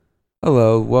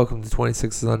Hello, welcome to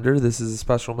 26 Under. This is a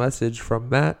special message from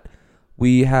Matt.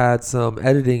 We had some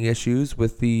editing issues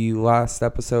with the last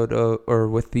episode, or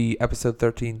with the episode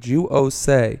 13, Ju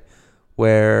Say,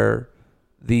 where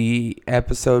the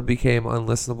episode became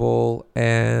unlistenable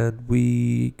and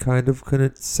we kind of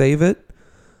couldn't save it.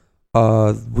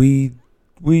 We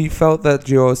felt that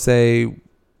Ju Say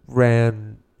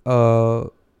ran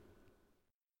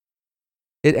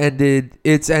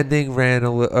its ending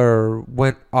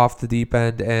went off the deep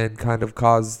end and kind of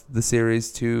caused the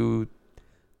series to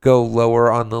go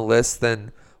lower on the list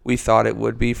than we thought it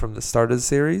would be from the start of the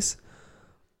series.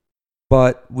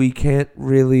 But we can't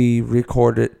really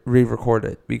re-record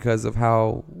it because of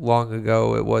how long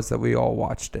ago it was that we all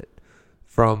watched it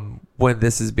from when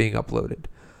this is being uploaded.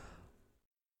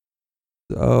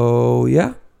 So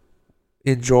yeah,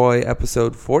 enjoy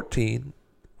episode 14,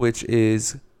 which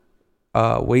is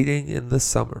Waiting in the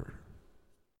Summer.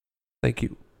 Thank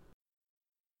you.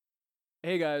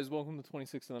 Hey guys, welcome to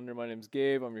 26 and Under. My name's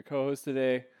Gabe. I'm your co-host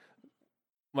today.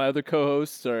 My other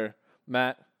co-hosts are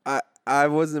Matt I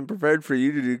wasn't prepared for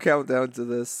you to do countdown to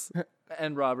this.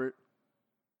 and Robert.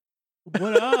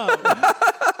 What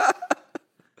up?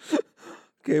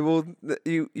 Okay, well,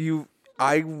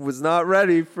 I was not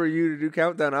ready for you to do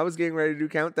countdown. I was getting ready to do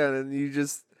countdown, and you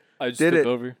just I just did took it.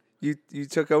 over. You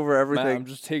took over everything. Matt, I'm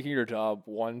just taking your job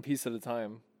one piece at a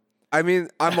time. I mean,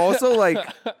 I'm also like,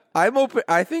 I'm open.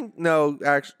 I think no,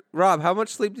 actually, Rob, how much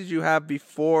sleep did you have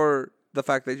before the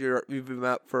fact that you've been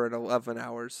up for 11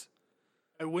 hours?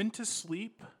 I went to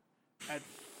sleep at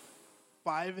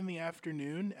 5 in the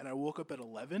afternoon, and I woke up at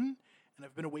 11, and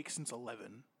I've been awake since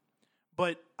 11.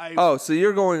 But So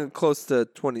you're going close to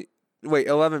 20. Wait,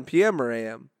 11 p.m. or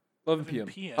a.m.? 11 p.m.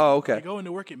 p.m. Oh, okay. I go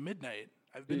into work at midnight.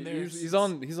 I've been there. He's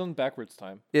on backwards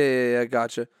time. Yeah,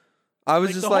 gotcha. I was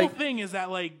just the like, whole thing is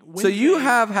that like. so you Wednesday-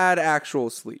 have had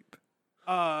actual sleep.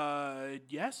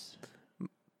 Yes.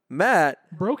 Matt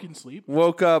Broken sleep.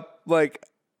 woke up like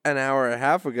an hour and a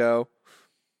half ago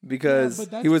because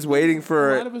he was waiting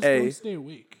for a lot of us don't stay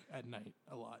awake at night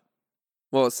a lot.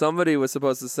 well, somebody was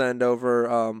supposed to send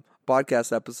over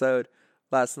podcast episode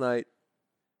last night.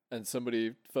 And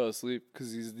somebody fell asleep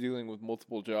because he's dealing with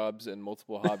multiple jobs and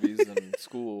multiple hobbies and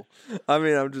school. I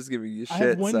mean, I'm just giving you shit. I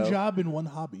have one so. job and one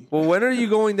hobby. Well, when are you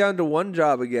going down to one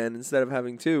job again instead of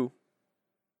having two?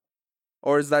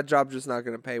 Or is that job just not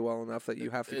going to pay well enough that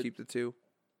you have to keep the two?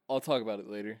 I'll talk about it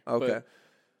later. Okay.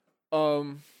 But,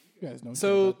 You guys know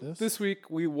so about this week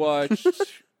we watched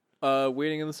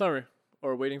Waiting in the Summer,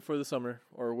 or Waiting for the Summer,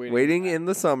 or Waiting in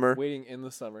the Summer. Waiting in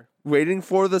the Summer. Waiting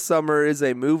for the Summer is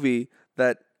a movie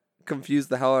that confused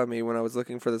the hell out of me when I was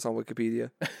looking for this on Wikipedia.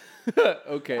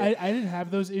 Okay. I didn't have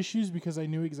those issues because I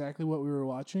knew exactly what we were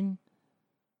watching.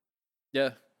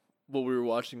 Yeah. What we were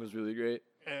watching was really great.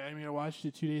 I mean, I watched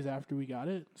it 2 days after we got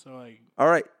it, so like. All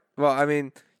right. Well, I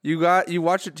mean, you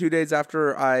watched it 2 days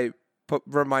after I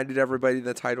reminded everybody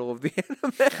the title of the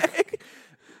anime.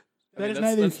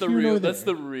 That's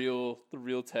the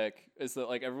real tech. Is that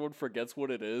like everyone forgets what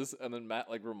it is, and then Matt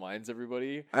like reminds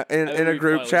everybody in a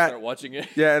group chat. Start watching it.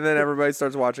 Yeah, and then everybody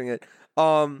starts watching it.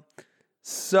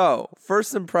 So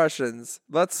first impressions.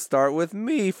 Let's start with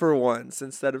me for once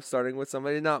instead of starting with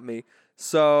somebody not me.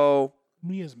 So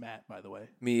Me is Matt, by the way.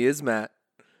 me is Matt.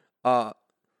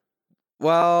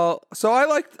 Well, so I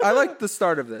liked the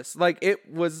start of this. Like it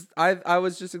was, I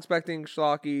was just expecting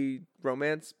schlocky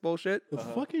romance bullshit. The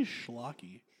fuck is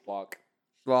schlocky? Schlock.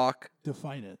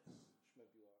 Define it.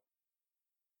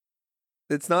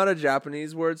 It's not a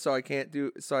Japanese word, so I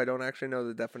don't actually know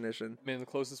the definition. I mean, the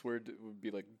closest word would be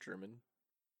like German.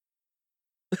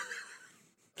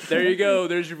 There you go.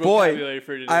 There's your vocabulary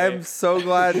for today. I am so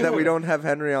glad that we don't have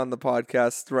Henry on the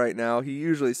podcast right now. He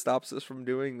usually stops us from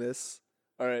doing this.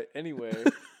 All right. Anyway.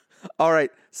 All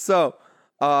right. So,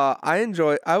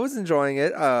 I was enjoying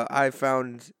it. I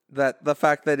found that the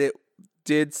fact that it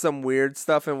did some weird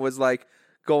stuff and was like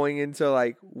going into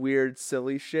like weird,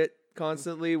 silly shit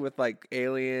constantly with like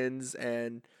aliens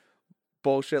and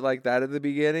bullshit like that at the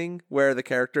beginning, where the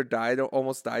character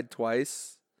almost died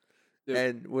twice,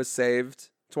 and was saved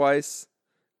twice,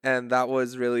 and that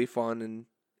was really fun and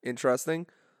interesting.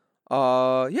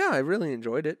 Yeah, I really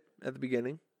enjoyed it at the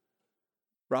beginning.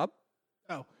 Rob?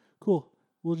 Oh, cool.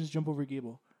 We'll just jump over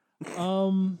Gable.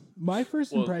 My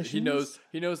first impression.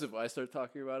 He knows if I start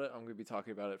talking about it, I'm going to be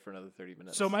talking about it for another 30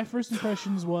 minutes. So my first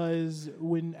impressions was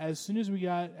as soon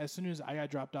as I got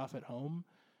dropped off at home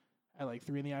at like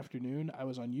 3 p.m, I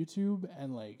was on YouTube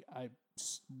and like I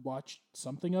watched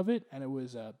something of it, and it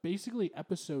was basically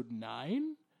episode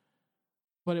 9,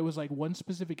 but it was like one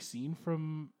specific scene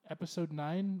from episode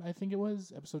 9. I think it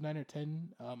was episode 9 or 10,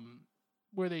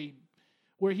 where they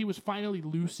where he was finally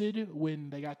lucid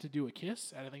when they got to do a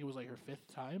kiss, and I think it was like her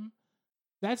 5th time.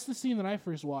 That's the scene that I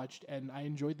first watched, and I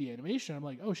enjoyed the animation. I'm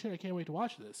like, oh shit, I can't wait to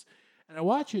watch this. And I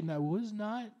watch it, and I was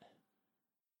not.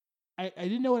 I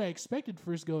didn't know what I expected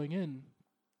first going in,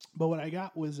 but what I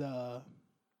got was a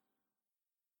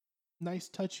nice,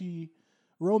 touchy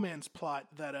romance plot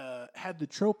that had the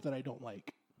trope that I don't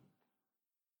like.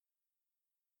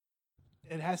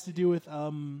 It has to do with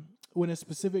when a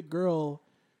specific girl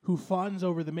who fawns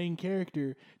over the main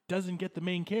character doesn't get the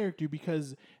main character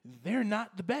because they're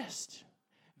not the best.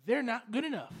 They're not good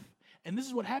enough. And this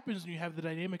is what happens when you have the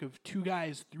dynamic of 2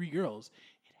 guys, 3 girls.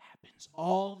 It happens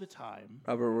all the time.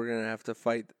 Robert, we're gonna have to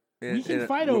fight. We can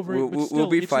fight over it, but we'll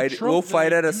be still, fighting. it's a trope We'll that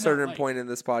fight I at a do not certain like. point in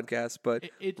this podcast, but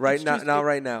It's right now, just- not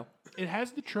right now. It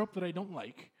has the trope that I don't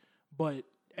like, but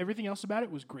everything else about it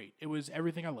was great. It was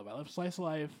everything I love. I love slice of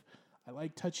life. I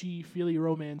like touchy-feely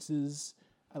romances.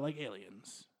 I like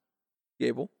aliens.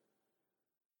 Gable.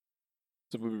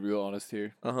 So we'll be real honest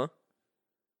here. Uh-huh.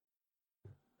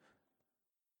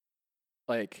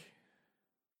 Like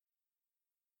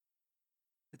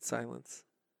It's silence.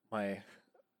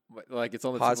 like it's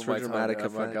on the Pause tip for of my dramatic tongue.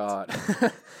 Oh my effect. god.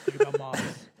 Think about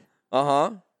moms.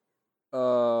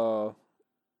 Uh-huh.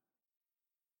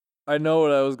 I know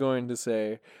what I was going to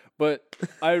say, but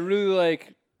I really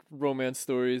like romance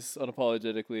stories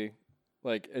unapologetically.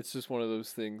 Like, it's just one of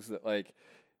those things that, like,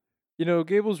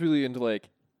 Gable's really into, like,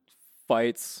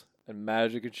 fights and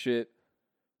magic and shit.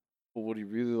 But what he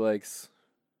really likes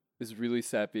is really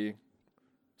sappy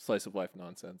slice of life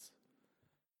nonsense.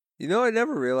 I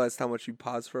never realized how much you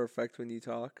pause for effect when you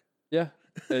talk. Yeah,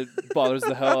 it bothers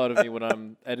the hell out of me when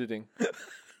I'm editing.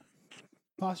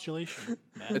 Postulation,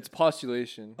 man. It's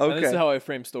postulation. And this Okay. is how I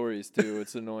frame stories, too.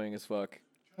 It's annoying as fuck.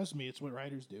 Trust me, it's what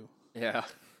writers do. Yeah.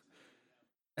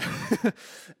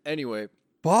 Anyway.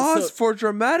 Pause So- for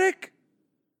dramatic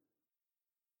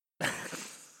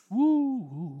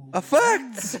Woo.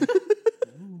 effects.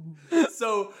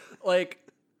 So, like,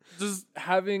 just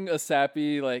having a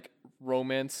sappy, like,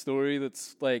 romance story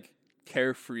that's, like,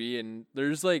 carefree and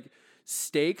there's, like,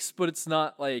 stakes, but it's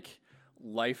not, like,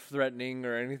 life-threatening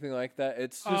or anything like that.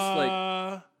 It's just,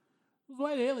 like... Those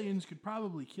white aliens could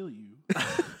probably kill you.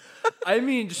 I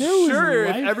mean, There was sure,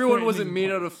 if everyone wasn't life-threatening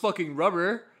made out of parts. fucking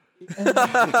rubber.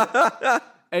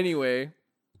 Anyway,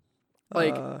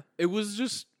 like, it was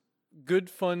just good,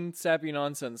 fun, sappy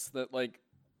nonsense that, like,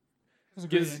 That's a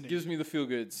great ending. gives me the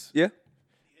feel-goods. Yeah.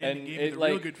 Ending and gave me it, the like,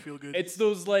 real good feel good. It's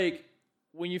those, like,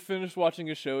 when you finish watching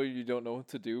a show, you don't know what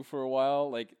to do for a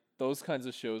while. Like, those kinds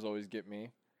of shows always get me.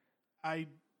 As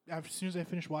soon as I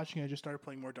finished watching, I just started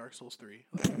playing more Dark Souls 3.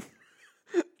 Like,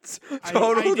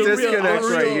 Total I did disconnect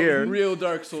real- right here. Real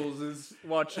Dark Souls is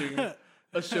watching a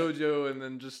shoujo and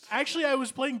then just... Actually, I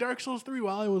was playing Dark Souls 3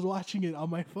 while I was watching it on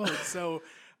my phone. So,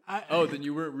 Oh, then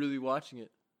you weren't really watching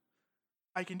it.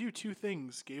 I can do 2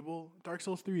 things, Gable. Dark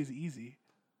Souls 3 is easy.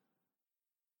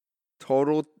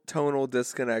 Total tonal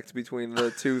disconnect between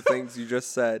the two things you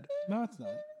just said. No, it's not.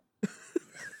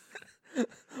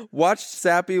 Watched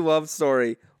Sappy Love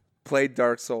Story, played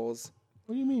Dark Souls.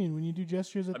 What do you mean when you do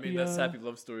gestures at I mean, the? that Sappy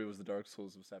Love Story was the Dark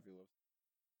Souls of Sappy Love.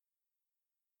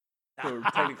 So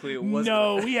technically, it wasn't.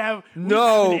 No, we have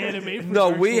No, an anime for no,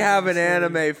 Dark we Souls have Love an Story.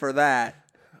 anime for that.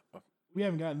 We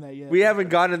haven't gotten that yet. We haven't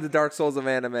gotten into Dark Souls of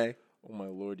anime. Oh my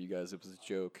lord, you guys, it was a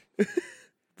joke.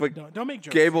 But Don't make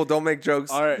jokes. Gable, don't make jokes.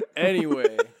 All right,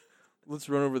 anyway, let's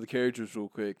run over the characters real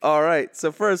quick. All right,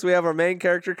 so first we have our main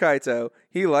character, Kaito.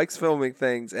 He likes filming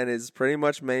things and is pretty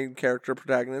much main character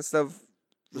protagonist of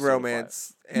The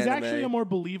romance He's anime. actually a more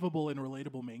believable and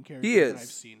relatable main character He than is. I've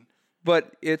seen.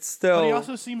 But it's still... But he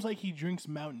also seems like he drinks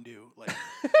Mountain Dew. Like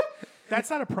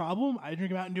that's not a problem. I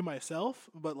drink Mountain Dew myself,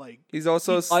 but like He's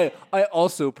also... I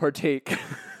also partake.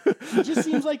 he just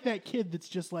seems like that kid that's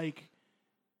just like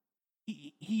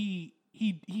he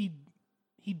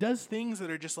does things that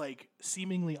are just like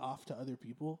seemingly off to other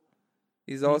people.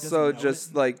 He's he doesn't also know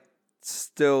just it. like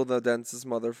still the densest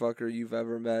motherfucker you've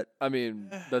ever met. I mean,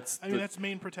 that's that's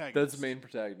main protagonist. that's main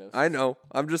protagonist. I know.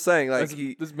 I'm just saying, like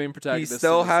That's- this main he protagonist.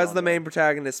 still in has song, the main though.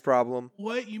 protagonist problem.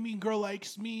 What you mean? Girl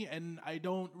likes me and I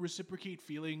don't reciprocate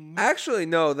feelings. Actually,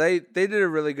 no. They did a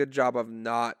really good job of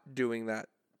not doing that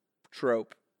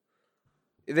trope.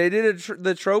 They did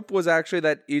the trope was actually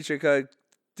that Ichika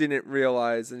didn't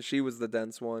realize, and she was the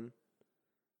dense one.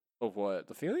 Of what?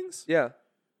 The feelings? Yeah,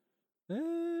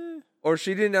 Eh. or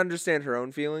she didn't understand her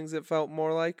own feelings. It felt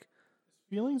more like.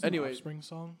 Feelings. Anyway. An Offspring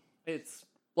song. It's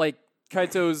like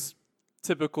Kaito's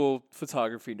typical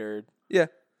photography nerd. Yeah,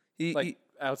 he Like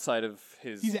outside of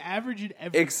his. He's average at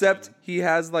everything. except he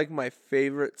has like my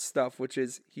favorite stuff, which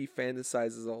is he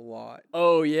fantasizes a lot.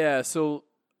 Oh yeah, so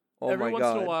Oh every my once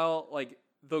in god. a while, like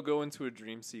they'll go into a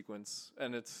dream sequence,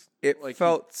 and it's It like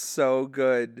felt so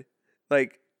good.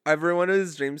 Like every one of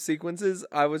his dream sequences,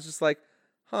 I was just like,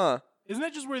 huh. Isn't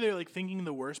that just where they're like thinking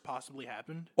the worst possibly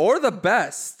happened? Or the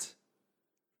best.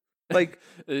 Like,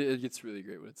 it gets really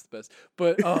great when it's the best.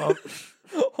 But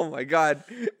oh my god.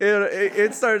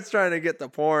 It starts trying to get the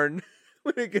porn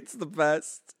when it gets the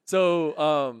best. so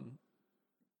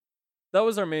that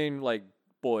was our main like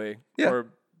boy Yeah. or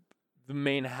the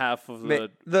main half of Ma-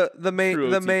 the the main true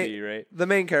the OTP, main right? the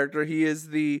main character, he is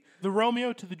the The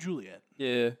Romeo to the Juliet.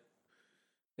 Yeah,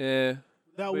 yeah.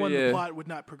 That But one, yeah. the plot would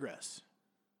not progress.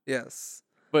 yes.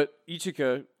 But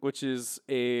Ichika, which is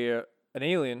an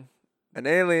alien, An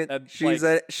alien. That, She's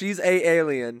like- she's a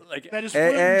alien. like That is A-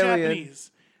 fluent in alien.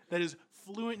 Japanese. That is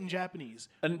fluent in Japanese.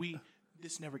 And-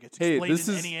 This never gets Hey, explained this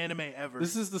in is- any anime ever.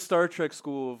 this is the Star Trek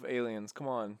school of aliens. Come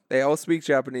on, They all speak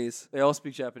Japanese. they all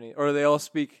speak Japanese, or they all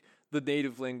speak the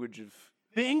native language of.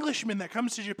 the Englishman that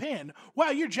comes to Japan.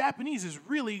 Wow, your Japanese is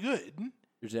really good.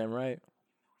 You're damn right.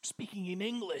 Speaking in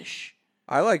English.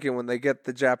 I like it when they get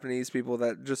the Japanese people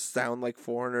that just sound like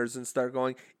foreigners and start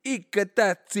going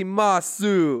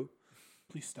 "Ikatatsumasu."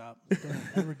 Please stop. Don't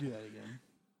ever do that again.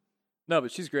 No,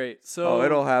 but she's great. So Oh,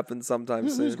 it'll happen sometime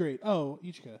Who's soon. great? Oh,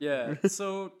 Ichika. Yeah.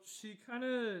 So she kind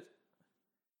of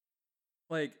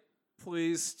like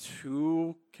plays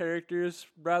two characters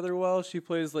rather well. She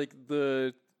plays like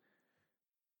the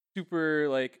super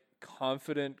like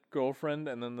confident girlfriend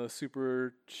and then the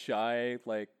super shy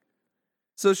like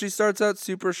So she starts out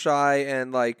super shy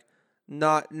and like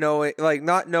not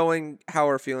knowing how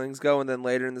her feelings go, and then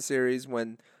later in the series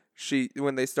when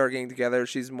they start getting together,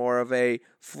 she's more of a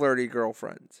flirty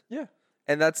girlfriend. yeah.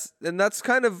 And that's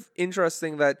kind of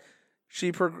interesting that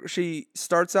she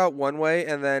starts out one way,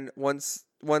 and then once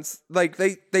like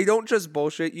they don't just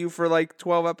bullshit you for like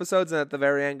 12 episodes and at the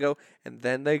very end go, and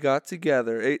then they got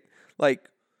together. It like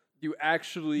You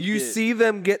actually you get- see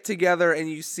them get together, and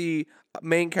you see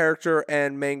main character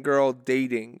and main girl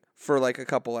dating for like a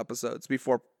couple episodes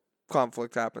before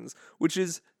conflict happens, which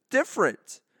is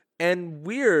different and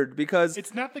weird because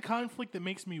It's not the conflict that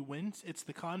makes me wince. It's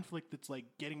the conflict that's like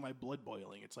getting my blood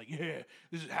boiling. It's like, yeah,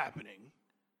 this is happening.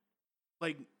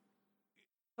 Like,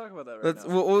 talk about that right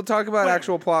now. we'll talk about Wait.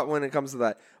 actual plot when it comes to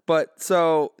that. But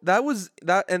so that was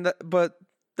that, but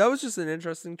that was just an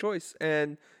interesting choice,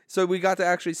 and so we got to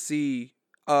actually see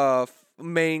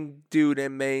main dude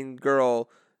and main girl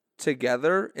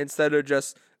together instead of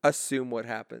just assume what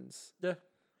happens. Yeah.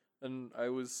 And I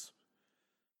was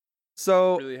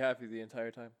So really happy the entire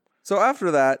time. So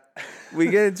after that, we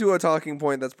get into a talking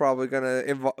point that's probably gonna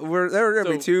involve. There are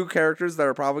gonna be So- two characters that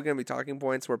are probably gonna be talking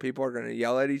points where people are gonna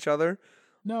yell at each other.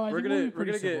 no, I We're think gonna we'll be we're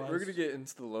pretty gonna get civilized.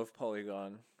 into the love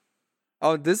polygon.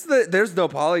 Oh, there's no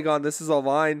polygon. This is a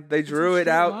line. They It's a drew it straight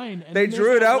out. line, and They then drew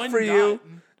there's it that out one for you. dot.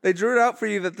 They drew it out for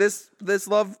you that this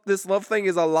love thing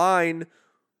is a line.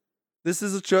 This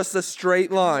is just a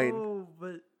straight line. Oh,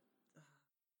 but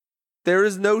There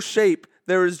is no shape.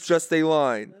 There is just a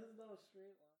line.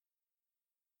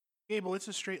 Gable, it's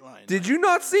a straight line. Did you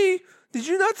not see? Did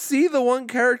you not see the one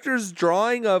character's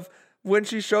drawing of when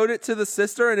she showed it to the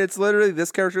sister, and it's literally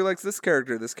this character likes this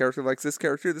character, this character likes this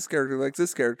character, this character likes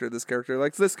this character, this character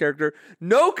likes this character.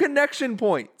 No connection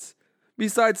points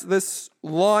besides this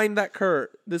line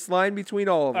this line between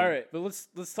all of them. all right, but let's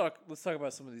talk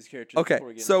about some of these characters. Okay, before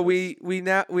we get so into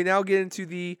this. we now get into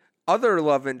the other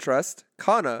love interest,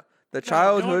 Kana, the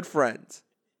childhood friend.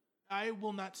 I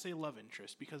will not say love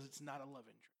interest because it's not a love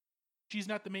interest. She's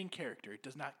not the main character. It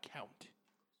does not count.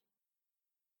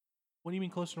 What do you mean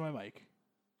closer to my mic?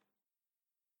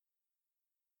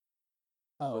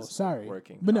 Oh, Was sorry.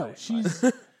 working. But no,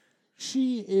 Fine,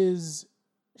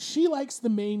 she likes the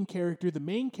main character. The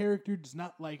main character does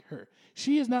not like her.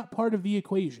 She is not part of the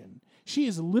equation. She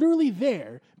is literally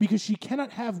there because she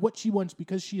cannot have what she wants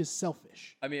because she is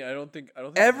selfish. I mean, I don't think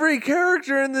Every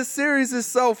character in this series is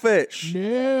selfish.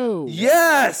 No.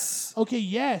 Yes. Okay,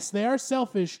 yes, they are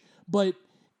selfish, but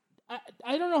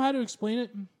I don't know how to explain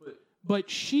it. But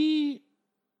she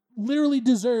literally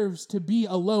deserves to be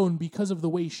alone because of the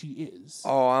way she is.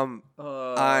 Oh,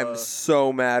 I'm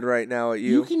so mad right now at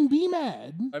You you. can be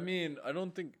mad. I mean, I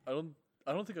don't think I would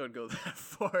go that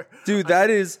far. Dude, that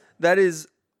is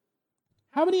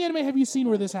How many anime have you seen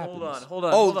where this happens? Hold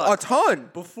on. a ton.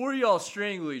 Before y'all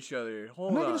strangle each other, I'm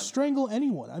hold not on. going to strangle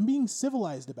anyone. I'm being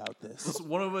civilized about this.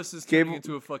 One of us is Gable- turning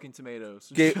into a fucking tomato.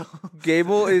 So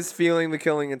Gable is feeling the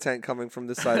killing intent coming from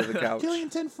this side of the couch. Killing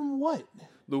intent from what?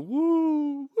 the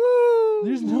woo.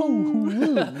 There's no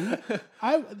woo.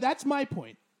 That's my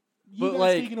point. You But, guys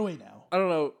like, take it away now. I don't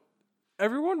know.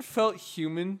 Everyone felt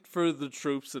human for the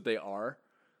tropes that they are.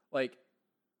 like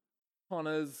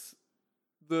Hana's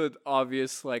the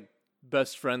obvious like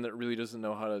best friend that really doesn't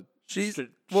know how to She's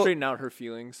straighten out her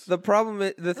feelings. the problem.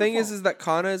 The thing fault. is that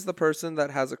Kana is the person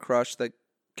that has a crush that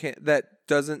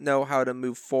doesn't know how to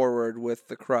move forward with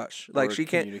the crush. Like or she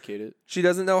can't. communicate it. She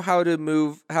doesn't know how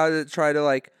to try to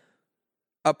like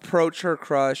approach her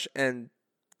crush and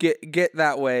get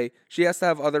that way. She has to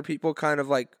have other people kind of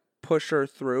like push her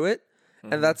through it.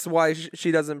 And that's why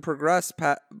she doesn't progress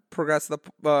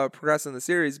in the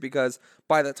series, because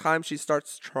by the time she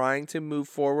starts trying to move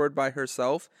forward by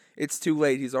herself, it's too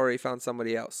late. He's already found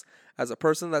somebody else. As a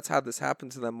person that's had this happen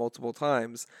to them multiple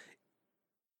times,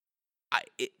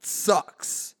 it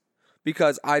sucks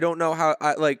because I don't know how.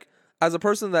 As a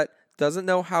person that doesn't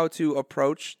know how to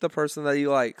approach the person that he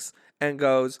likes and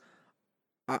goes,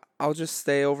 I'll just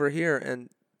stay over here and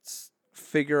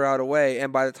figure out a way.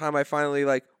 And by the time I finally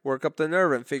like work up the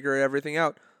nerve and figure everything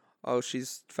out, oh,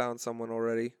 she's found someone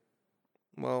already.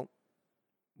 Well,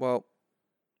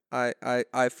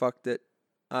 I fucked it.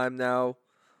 I'm now,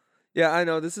 yeah, I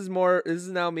know this is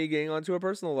now me getting onto a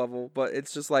personal level, but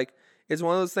it's just like, it's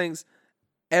one of those things.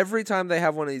 Every time they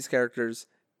have one of these characters,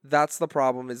 that's the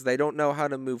problem, is they don't know how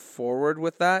to move forward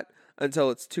with that until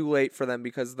it's too late for them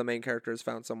because the main character has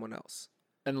found someone else.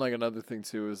 And like another thing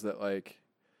too is that like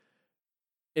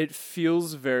it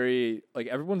feels very like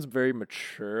everyone's very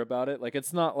mature about it. Like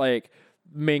it's not like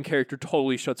main character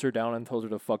totally shuts her down and tells her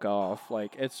to fuck off.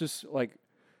 Like it's just like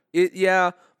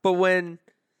but when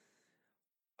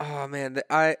oh man,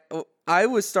 I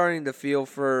was starting to feel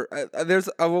for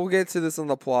I will get to this in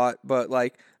the plot, but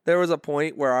like there was a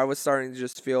point where I was starting to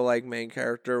just feel like main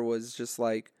character was just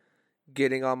like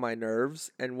getting on my nerves,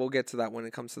 and we'll get to that when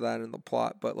it comes to that in the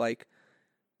plot, but like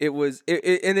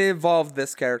it involved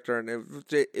this character, and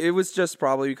it was just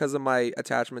probably because of my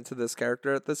attachment to this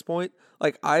character at this point.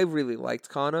 Like I really liked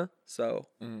Kana, so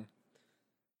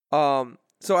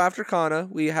so after Kana,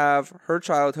 we have her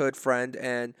childhood friend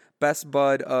and best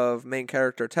bud of main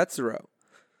character Tetsuro.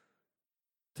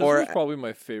 Tetsuro's probably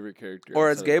my favorite character. Or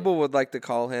as Gable would like to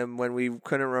call him when we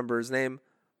couldn't remember his name,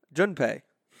 Junpei.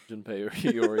 Junpei or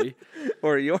Iori.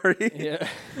 Or Iori. Yeah.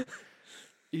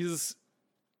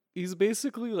 He's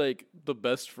basically like the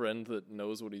best friend that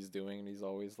knows what he's doing, and he's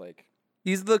always like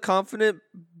He's the confident,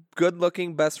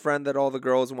 good-looking best friend that all the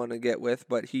girls want to get with,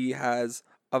 but he has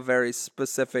a very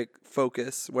specific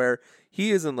focus where he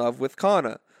is in love with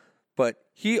Kana. But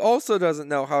he also doesn't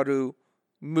know how to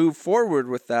move forward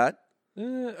with that.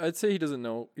 I'd say he doesn't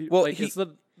know. It's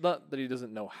not that he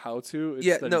doesn't know how to.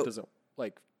 It's that he doesn't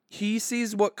like. He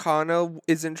sees what Kana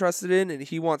is interested in, and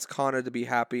he wants Kana to be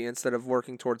happy instead of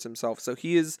working towards himself. So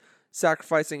he is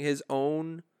sacrificing his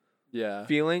own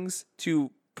feelings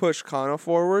to push Kana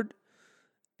forward.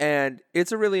 And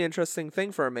it's a really interesting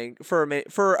thing for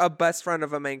a best friend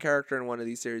of a main character in one of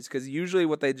these series, because usually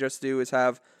what they just do is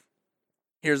have,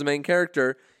 here's a main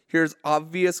character, here's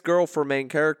obvious girl for main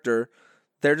character.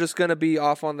 They're just going to be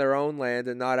off on their own land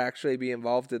and not actually be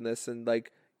involved in this and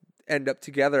like end up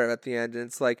together at the end. And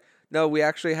it's like, no, we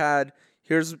actually had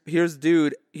here's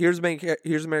main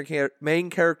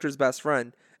character's best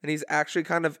friend, and he's actually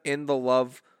kind of in the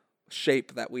love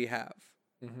shape that we have,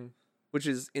 which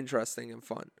is interesting and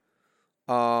fun.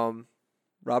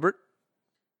 Robert?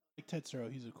 Like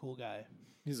Tetsuro, he's a cool guy.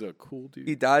 He's a cool dude.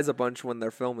 He dies a bunch when they're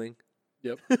filming.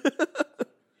 Yep.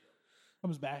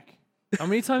 Comes back. How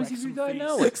many times Wrecks has he some died face.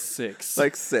 now? Like 6.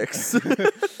 Like 6.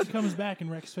 He comes back and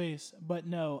wrecks face. But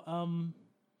no,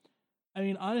 I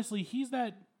mean, honestly, he's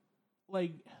that,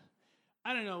 like,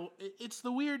 I don't know. It's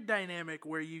the weird dynamic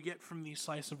where you get from these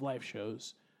slice of life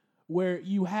shows where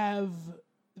you have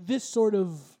this sort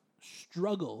of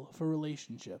struggle for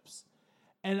relationships.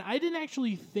 And I didn't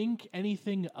actually think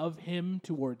anything of him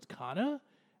towards Kana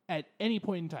at any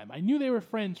point in time. I knew they were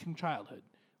friends from childhood,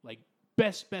 like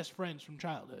best friends from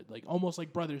childhood, like almost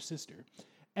like brother sister.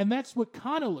 And that's what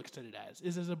Kana looks at it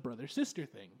as a brother sister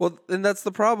thing. Well, and that's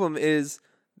the problem, is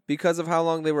because of how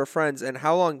long they were friends and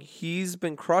how long he's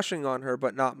been crushing on her,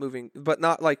 but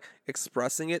not like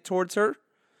expressing it towards her.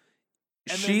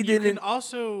 And she then didn't. You can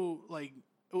also, like,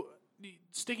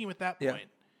 sticking with that point.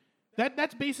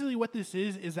 That's basically what this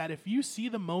is that if you see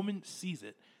the moment, seize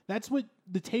it. That's what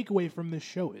the takeaway from this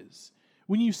show is.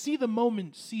 When you see the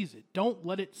moment, seize it. Don't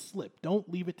let it slip. Don't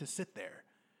leave it to sit there.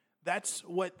 That's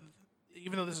what,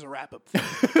 even though this is a wrap-up thing,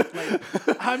 like,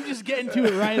 I'm just getting to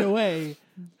it right away.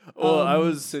 Well, I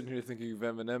was sitting here thinking of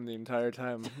Eminem the entire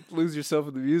time. Lose yourself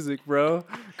in the music, bro.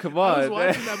 Come on. I was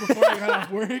watching that before I got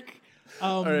off work.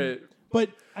 All right. But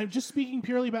I'm just speaking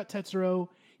purely about Tetsuro.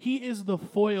 He is the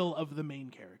foil of the main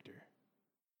character.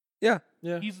 Yeah.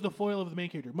 Yeah. He's the foil of the main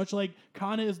character. Much like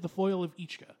Kana is the foil of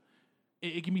Ichika.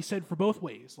 it can be said for both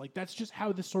ways. Like that's just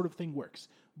how this sort of thing works.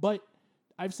 But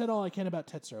I've said all I can about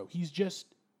Tetsuro. He's just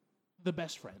the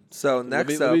best friend. So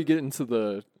next let up, me get into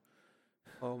the.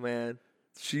 oh man,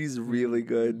 she's really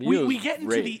good. Mio's We get into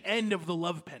great. the end of the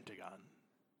love pentagon,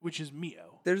 which is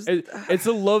Mio. There's It's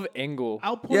a love angle.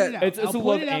 I'll point Yeah, it out. it's I'll a point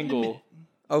love it out in a angle. minute.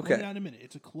 I'll point okay it out in a minute.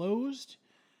 It's a closed,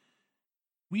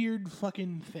 weird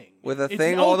fucking thing. with a It's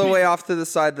thing an all the open- way off to the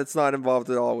side that's not involved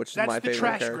at all, which is That's my the favorite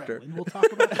trash character. gremlin. We'll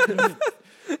talk about that in a minute.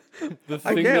 The I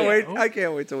thing can't that- wait. I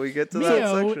can't wait till we get to that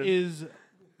Mio section. is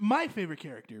my favorite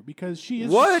character because she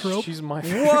is What? the trope. She's my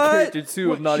favorite What? character too.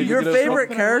 What? Of not She's even Your gonna favorite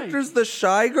that I character's like. the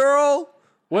shy girl?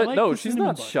 What? like No, the she's cinnamon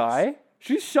not buns. shy.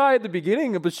 She's shy at the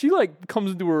beginning, but she like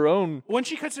comes into her own. When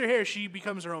she cuts her hair, she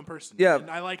becomes her own person. Yeah.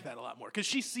 And I like that a lot more because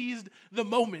she seized the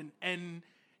moment and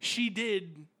she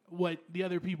did what the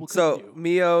other people couldn't So do.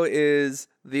 Mio is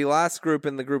the last group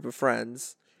in the group of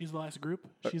friends. She's the last group.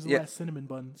 She's the yeah. last cinnamon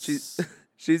bun.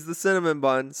 She's the cinnamon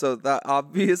bun, so that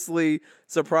obviously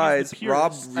surprise.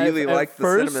 Rob purist. really At liked the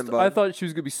first, cinnamon bun. I thought she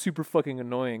was gonna be super fucking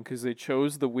annoying because they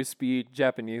chose the wispy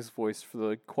Japanese voice for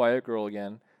the quiet girl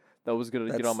again. That was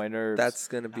gonna get on my nerves. That's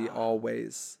gonna be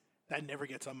always. That never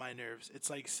gets on my nerves.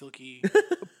 It's like silky.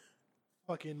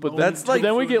 Fucking. But moaning that's like-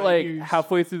 then we through get my like ears.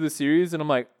 halfway through the series, and I'm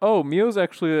like, oh, Mio's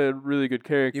actually a really good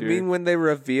character. You mean when they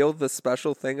revealed the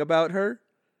special thing about her?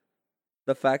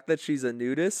 The fact that she's a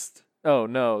nudist? Oh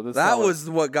no, that's That not what- was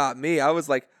what got me. I was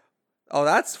like, "Oh,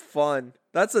 that's fun.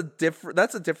 That's a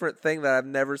different thing that I've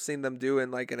never seen them do in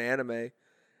like an anime."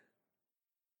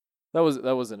 that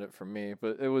wasn't it for me,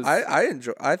 but it was.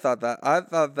 I thought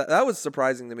that was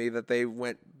surprising to me that they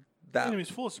went that. Anyways,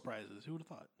 full of surprises. Who would have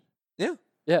thought?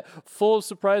 Yeah, full of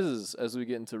surprises as we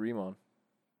get into Remon.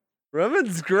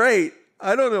 Remen's great.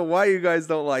 I don't know why you guys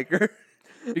don't like her.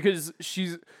 Because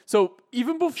she's so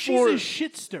even before She's a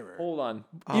shit stirrer. hold on.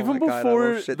 Oh even my God, I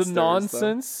before love shit the stirrers, though.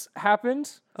 nonsense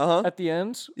happened Uh huh. at the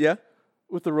end Yeah.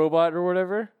 with the robot or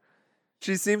whatever.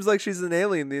 She seems like she's an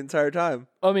alien the entire time.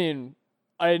 I mean,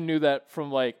 I knew that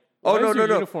from like Oh, why no, is no, your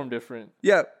no. uniform different?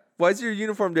 Yeah. Why is your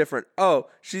uniform different? Oh,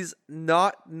 she's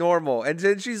not normal. And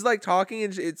then she's like talking,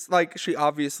 and it's like she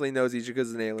obviously knows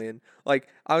Ichigo's an alien. Like,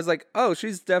 I was like, oh,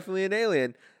 she's definitely an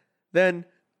alien. Then,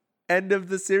 end of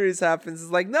the series happens.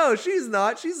 It's like, no, she's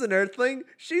not. She's an earthling.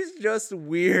 She's just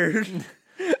weird.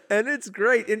 And it's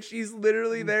great. And she's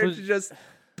literally there But- to just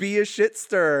be a shit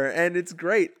stirrer. And it's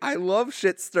great. I love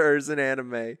shit stirrers in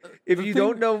anime. If The you thing-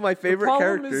 don't know my favorite the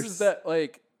problem characters. is that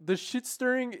like the shit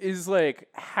stirring is like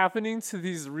happening to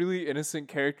these really innocent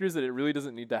characters that it really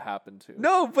doesn't need to happen to.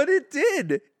 No, but it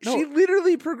did. No. She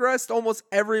literally progressed almost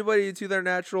everybody to their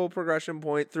natural progression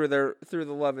point through the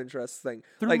love interest thing.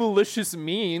 Through Like, malicious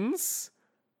means.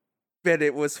 but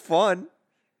it was fun.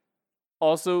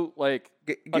 Also, like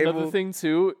Gave another a- thing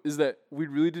too is that we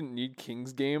really didn't need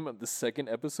King's Game at the second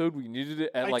episode. We needed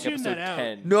it at I like tuned episode that out.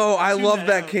 10. No, I tuned love that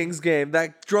that out. King's game.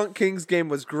 That drunk King's game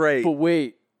was great. But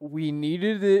wait, we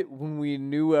needed it when we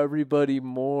knew everybody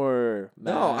more.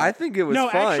 No, man. I think it was No,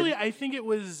 fun. actually, I think it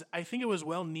was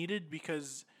well needed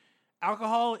because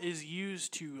alcohol is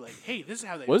used to like, hey, this is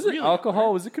how they was really it alcohol?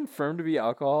 are. Was it confirmed to be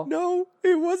alcohol? No,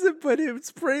 it wasn't, but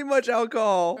it's pretty much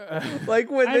alcohol.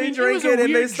 Like when I they mean, drink was a it and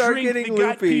they weird start drink getting that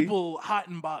got loopy. people hot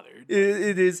and bothered.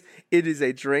 It is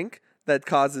a drink that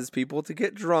causes people to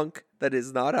get drunk that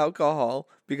is not alcohol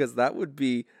because that would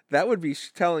be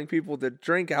telling people to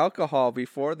drink alcohol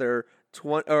before they're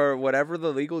 20 or whatever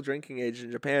the legal drinking age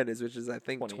in Japan is, which is I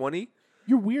think 20.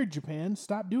 You're weird, Japan.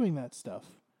 Stop doing that stuff.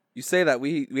 You say that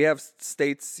we have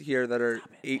states here that are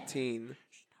 18.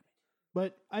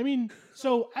 But I mean,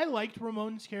 so I liked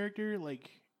Ramon's character. Like,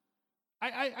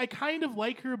 I kind of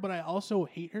like her, but I also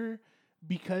hate her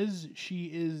because she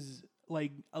is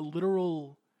like a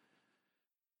literal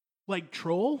like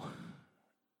troll,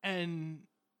 and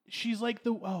she's like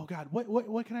the oh god,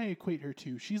 what can I equate her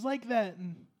to? She's like that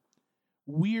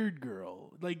weird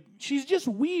girl. Like she's just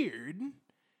weird.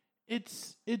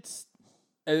 It's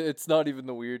It's not even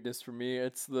the weirdness for me.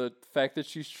 It's the fact that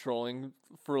she's trolling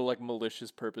for like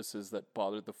malicious purposes that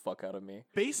bothered the fuck out of me.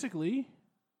 basically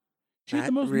she has Matt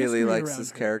the most really mystery likes around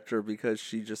this her. character because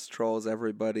she just trolls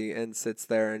everybody and sits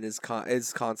there and is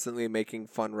constantly making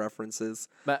fun references.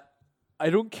 Matt, I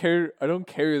don't care. I don't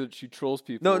care that she trolls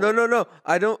people. No.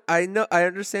 I don't. I know. I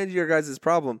understand your guys'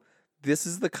 problem. This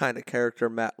is the kind of character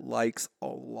Matt likes a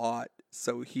lot,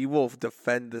 so he will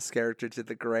defend this character to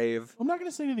the grave. I'm not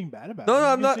gonna say anything bad about No, her. no,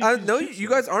 I'm gonna not. say I she's a know shit you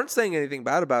stirrer. guys aren't saying anything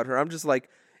bad about her. I'm just like,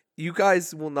 you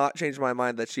guys will not change my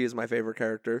mind that she is my favorite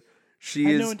character. She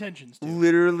I had is no intentions to.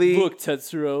 literally. Look,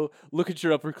 Tetsuro, look at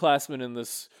your upperclassman in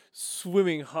this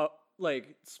swimming hot,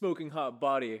 like smoking hot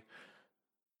body.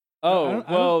 Oh, don't-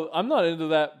 well, I'm not into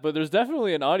that, but there's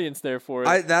definitely an audience there for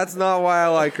it. That's not why I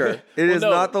like her. It Well, is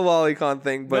no. not the lolicon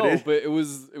thing, but no, but it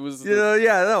was you know,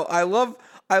 yeah, no. I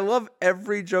love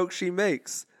every joke she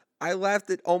makes. I laughed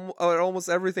at almost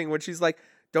everything when she's like,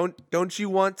 "Don't you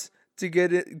want to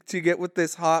get with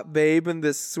this hot babe in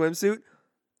this swimsuit?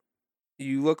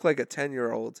 You look like a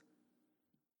 10-year-old."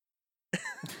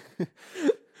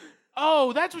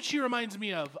 Oh, that's what she reminds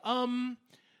me of.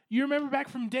 You remember back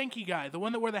from Denki Guy, the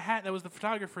one that wore the hat that was the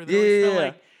photographer that always felt Yeah.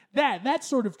 like that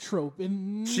sort of trope.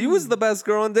 And She was the best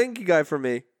girl in Denki Guy for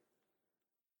me.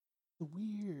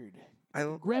 weird I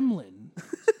gremlin.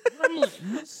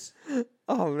 Gremlins.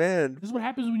 oh man, This is what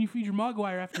happens when you feed your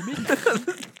Mogwire after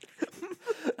midnight.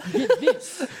 You get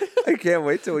this. I can't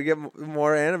wait till we get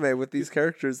more anime with these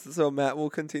characters, so Matt will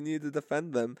continue to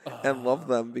defend them and love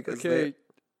them because okay,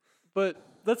 but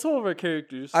that's all of our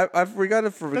characters. I forgot to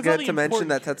all forget the to mention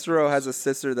that important Tetsuro has a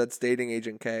sister that's dating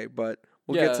Agent K, but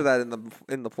we'll get Yeah. to that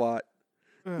in the plot.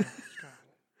 Ugh,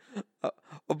 God.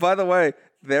 Oh, by the way,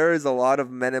 there is a lot of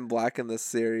Men in Black in this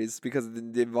series because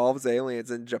it involves aliens,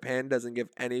 and Japan doesn't give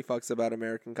any fucks about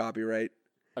American copyright.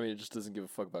 I mean, it just doesn't give a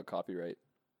fuck about copyright.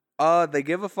 They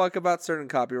give a fuck about certain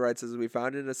copyrights, as we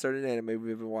found in a certain anime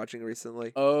we've been watching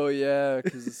recently. Oh yeah,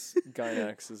 because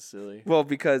Gynax is silly. Well,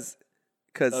 because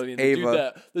I mean,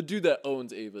 Ava. the dude that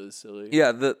owns Ava is silly.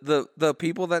 Yeah, the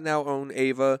people that now own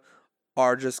Ava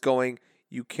are just going,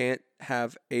 you can't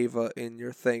have Ava in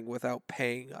your thing without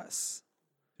paying us.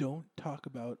 Don't talk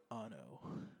about Ano.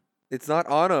 It's not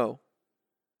Ano.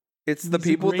 It's the He's a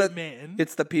people great that man.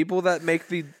 it's the people that make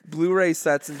the Blu-ray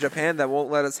sets in Japan that won't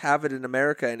let us have it in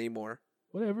America anymore.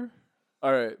 Whatever.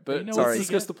 All right, but You know Sorry. let's what's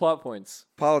discuss the- the plot points.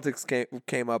 Politics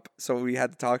came up, so we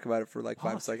had to talk about it for like 5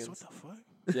 Politics, seconds. What the fuck?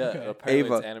 Yeah, Okay.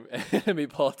 apparently Ava. it's anime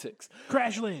politics.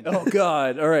 Crash land. Oh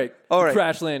God! All right, All right.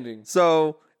 Crash landing.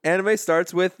 So anime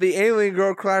starts with the alien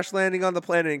girl crash landing on the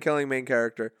planet and killing main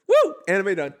character. Woo!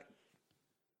 Anime done.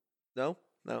 No?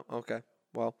 No? Okay.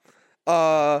 Well.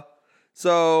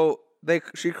 So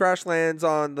she crash lands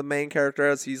on the main character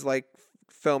as he's like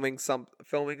filming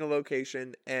a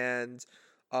location, and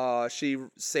she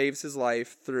saves his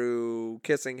life through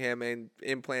kissing him and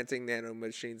implanting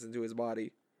nanomachines into his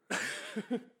body.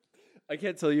 I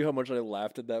can't tell you how much I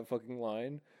laughed at that fucking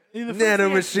line. In the first thing I-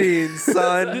 Nanomachines,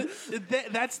 son.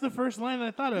 That's the first line that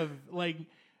I thought of. Like,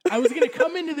 I was gonna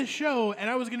come into the show and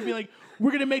I was gonna be like,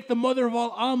 "We're gonna make the mother of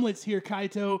all omelets here,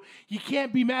 Kaito. You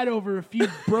can't be mad over a few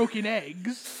broken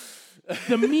eggs."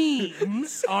 The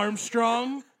memes,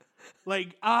 Armstrong.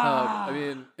 Like, I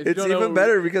mean, if you It's don't know even what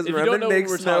better we- because if you don't know Remen what we're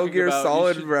makes Metal talking Gear about, you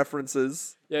Solid should-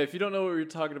 references. Yeah, if you don't know what we're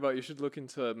talking about, you should look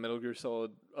into Metal Gear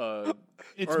Solid.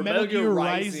 it's or Metal Gear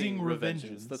Rising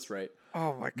Revengeance. That's right.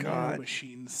 Oh my Nano god.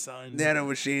 Machines, son.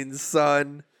 Nanomachines,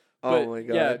 son. But, Oh my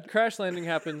god. Yeah, crash landing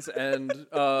happens, and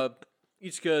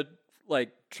Ichika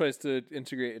like tries to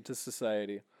integrate into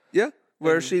society. Yeah,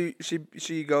 where she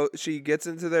gets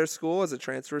into their school as a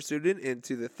transfer student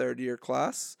into the 3rd year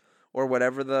class or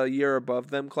whatever the year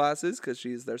above them class is, because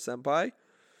she's their senpai.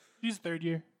 She's third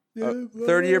year.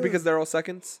 3rd year because they're all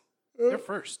seconds. They're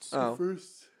firsts. Oh,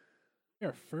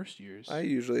 They're first years. I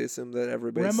usually assume that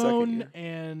everybody's second Remon year.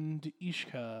 and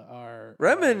Ishka are.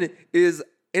 Remen is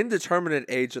indeterminate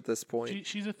age at this point.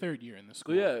 She's a third year in the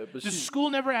school. yeah, but the she- school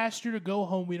never asked her to go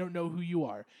home. We don't know who you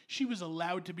are. She was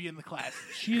allowed to be in the class.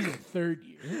 She is a third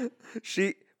year.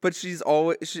 She's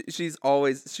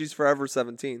forever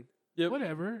 17. Yep.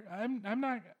 Whatever. I'm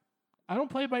not. I don't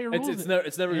play by your rules. It's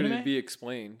never going to Anime? be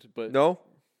explained, but No,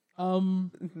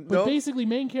 But no. basically,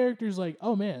 main character's like,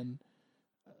 oh man,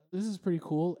 this is pretty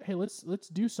cool. Hey, let's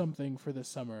do something for this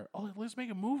summer. Oh, let's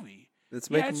make a movie. Let's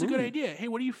make Yeah, a that's a movie. good idea. Hey,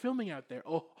 what are you filming out there?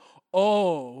 Oh,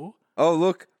 Oh,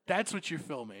 look, that's what you're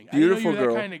filming. Beautiful I know you're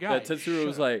girl. That kind of guy. yeah, Tetsuro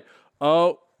was Shut up. like,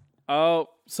 oh,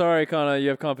 sorry, Kana, you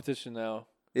have competition now.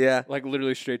 yeah, Like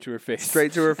literally straight to her face.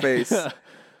 straight to her face.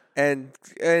 And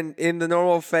in the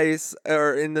normal face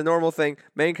or in the normal thing,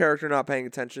 main character not paying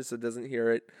attention, so doesn't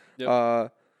hear it.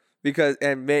 Yep. Because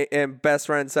and best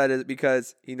friend said it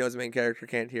because he knows main character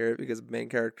can't hear it because main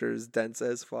character is dense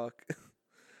as fuck.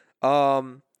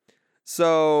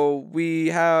 So we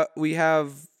have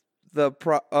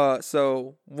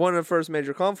so one of the first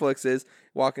major conflicts is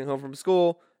walking home from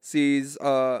school, sees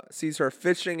her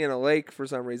fishing in a lake for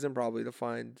some reason, probably to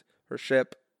find her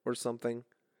ship or something.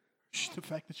 The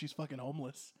fact that she's fucking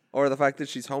homeless. Or the fact that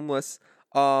she's homeless.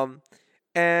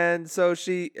 And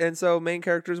so main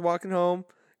character's walking home,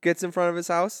 gets in front of his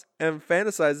house, and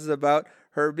fantasizes about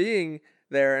her being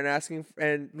there and asking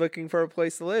and looking for a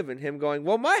place to live, and him going,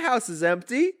 "Well, my house is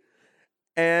empty."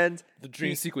 and The dream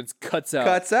he sequence cuts out.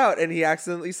 cuts out, and he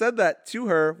accidentally said that to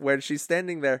her when she's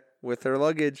standing there with her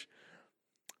luggage.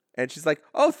 And she's like,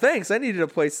 "Oh, thanks. I needed a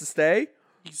place to stay."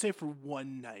 You can say for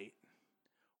one night.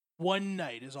 One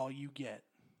night is all you get.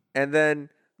 And then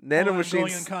nano Hold on, I'm going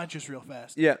machines, unconscious real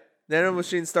fast. yeah, nano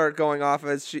machines start going off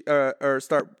as she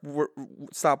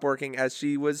stop working as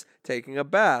she was taking a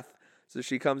bath. So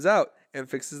she comes out and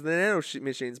fixes the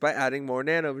machines by adding more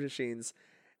nano machines,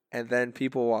 and then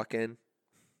people walk in.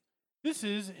 This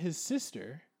is his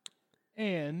sister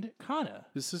and Kana.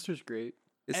 His sister's great.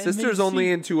 His And sister's they only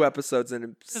see- in 2 episodes,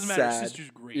 and it's Doesn't matter. His sad.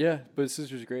 sister's great. Yeah, but his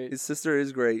sister's great. His sister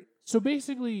is great. So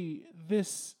basically,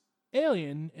 this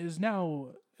alien is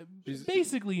now He's-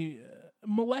 basically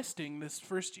molesting this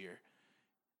first year.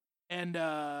 And,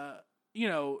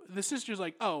 the sister's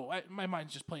like, oh, my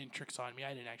mind's just playing tricks on me.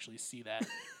 I didn't actually see that.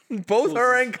 Both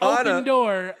her and Open Kana.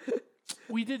 door.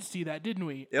 We did see that, didn't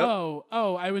we? Yep.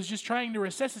 Oh, I was just trying to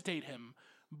resuscitate him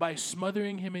by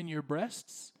smothering him in your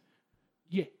breasts.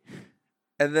 Yeah.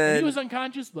 And And then he was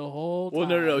unconscious the whole time. Well,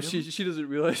 no. She doesn't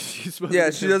realize she's. yeah,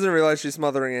 she doesn't realize she's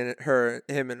smothering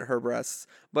him in her breasts.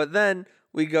 But then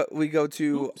we go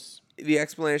to Oops. the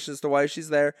explanation as to why she's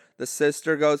there. The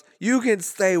sister goes, "You can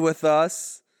stay with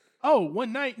us." Oh,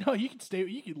 one night. No, you can stay.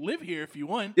 You can live here if you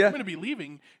want. Yeah. I'm gonna be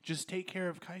leaving. Just take care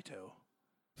of Kaito.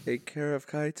 Take care of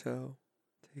Kaito.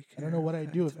 Take care I don't know what of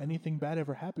I'd do if Kaito. anything bad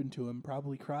ever happened to him.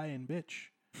 Probably cry and bitch.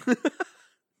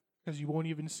 Because you won't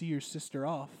even see your sister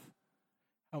off.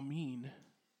 How mean.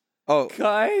 Oh,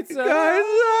 Guys, guys,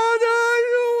 I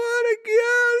don't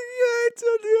want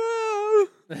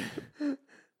to get Kaito.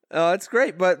 Oh, that's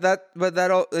great, but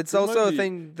it's also a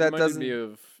thing that doesn't. me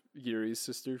of Yuri's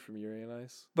sister from Yuri and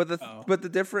Ice. But Oh. the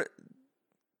different.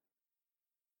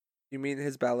 You mean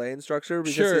his ballet instructor?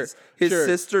 Because Sure, his sure.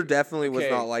 sister definitely was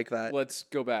Okay, not like that. Let's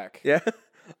go back. Yeah.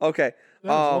 Okay. That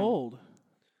was Um, old.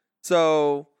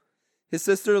 So his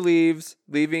sister leaves,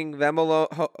 leaving them alone,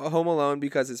 home alone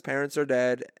because his parents are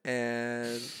dead,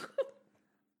 and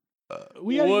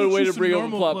We gotta What get a way you to some bring up a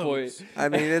normal plot clothes. I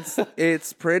mean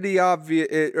it's pretty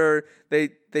obvious. Or they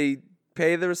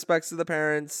pay the respects to the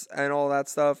parents and all that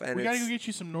stuff, and We gotta it's, go get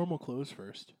you some normal clothes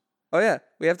first. oh yeah,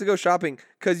 we have to go shopping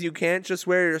because you can't just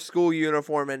wear your school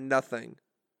uniform and nothing.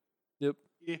 Yep.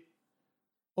 Yeah.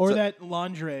 Or So- that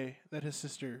lingerie that his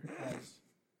sister has.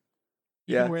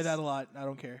 You Yes. can wear that a lot. I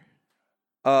don't care.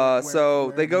 So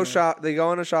where they go you shop. They go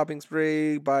on a shopping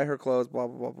spree, buy her clothes, blah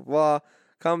blah blah blah blah.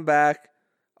 Come back.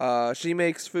 She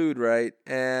makes food, right?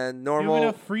 And You normal. have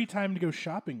enough free time to go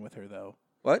shopping with her, though.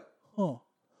 What? Huh.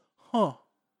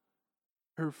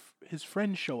 His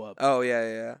friends show up, Oh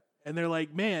yeah. and they're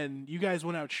like, "Man, you guys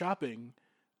went out shopping.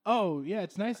 Oh yeah,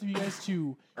 it's nice of you guys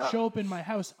to show up in my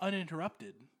house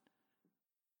uninterrupted.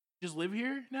 Just live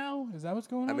here now? Is that what's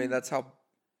going on? I mean, that's how.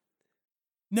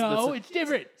 no, it's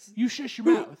different. You shush your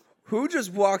mouth. Who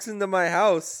just walks into my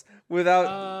house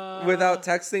without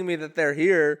texting me that they're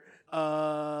here,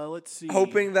 Let's see.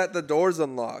 hoping that the door's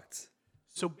unlocked?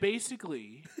 So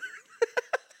basically,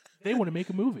 they want to make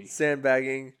a movie.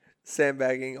 Sandbagging,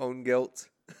 own guilt.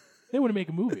 They want to make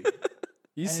a movie.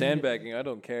 He's And- sandbagging. I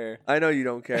don't care. I know you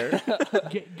don't care.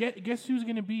 Guess who's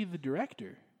going to be the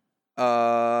director?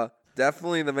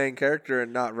 Definitely the main character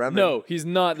and not Remen. No, he's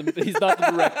not. He's not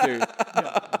the director.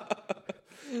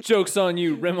 Joke's on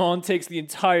you. Remon takes the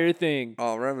entire thing.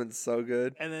 Oh, Remen's so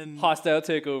good. And then Hostile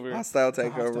takeover. Hostile the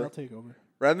takeover. Hostile Takeover.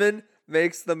 Remen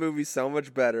makes the movie so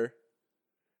much better.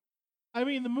 I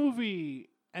mean, the movie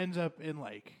ends up in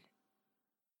like.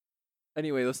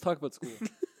 Anyway, let's talk about school.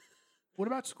 What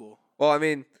about school? Well, I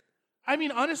mean,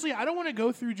 Honestly, I don't want to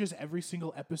go through just every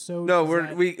single episode. no,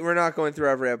 'cause we're not going through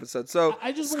every episode. So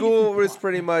I just wanna get school through the was plot.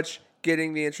 pretty much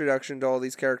getting the introduction to all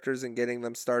these characters and getting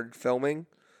them started filming.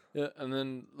 Yeah, and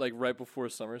then like right before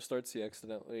summer starts, he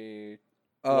accidentally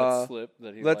Uh, let slip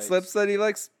that he Let likes. slips that he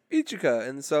likes Ichika,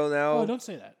 and so now Oh, don't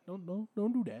say that. Don't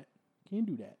do that. Can't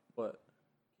do that. What?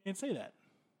 Can't say that.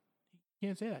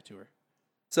 Can't say that to her.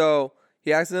 so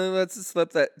he accidentally lets it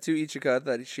slip that to Ichika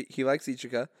that he likes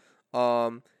Ichika,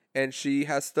 and she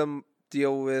has to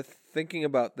deal with thinking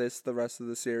about this the rest of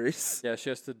the series. Yeah, she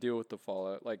has to deal with the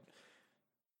fallout. Like,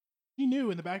 She knew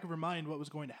in the back of her mind what was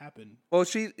going to happen. Well,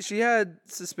 she had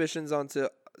suspicions onto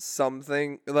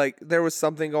something, like there was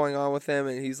something going on with him,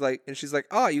 and she's like,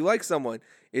 "Oh, you like someone?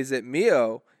 Is it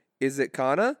Mio? Is it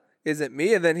Kana? Is it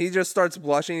me?" And then he just starts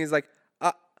blushing. He's like,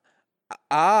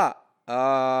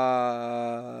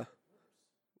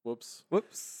 whoops.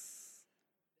 whoops."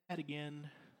 That again.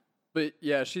 But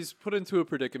yeah, she's put into a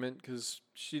predicament because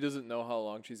she doesn't know how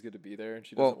long she's going to be there, and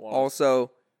she Well, doesn't want.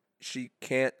 also, she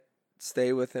can't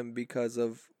stay with him because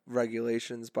of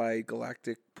regulations by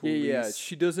galactic police. Yeah,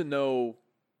 she doesn't know,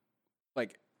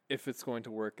 like, if it's going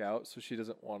to work out, so she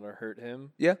doesn't want to hurt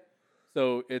him. Yeah.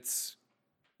 So it's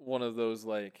one of those,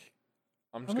 like,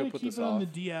 I'm just I'm going gonna to put keep this it on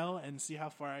off. the DL and see how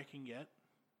far I can get.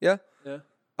 Yeah.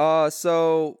 Yeah.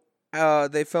 So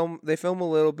they film a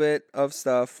little bit of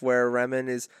stuff where Remen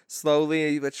is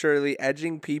slowly but surely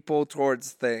edging people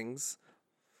towards things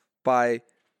by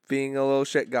being a little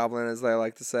shit goblin, as I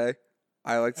like to say.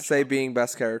 I like to say being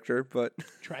best character, but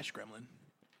Trash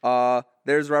gremlin.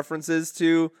 there's references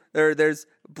to there's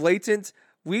blatant.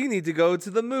 We need to go to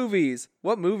the movies.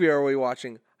 What movie are we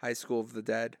watching? High School of the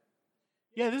Dead.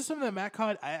 Yeah, this is something that Matt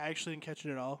caught. I actually didn't catch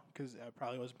it at all because I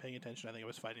probably wasn't paying attention. I think I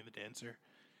was fighting the dancer.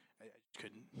 I just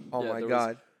couldn't. Oh Yeah, my there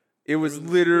god. It They was were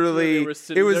literally there in the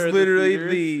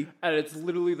theater, and it's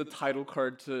literally the title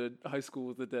card to High School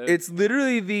with the Dead. it's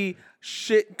literally the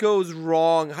shit goes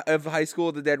wrong of High School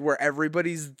of the Dead where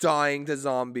everybody's dying to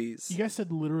zombies. You guys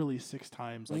said literally 6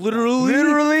 times. Like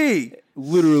Literally.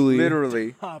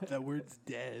 Stop, that word's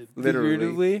dead.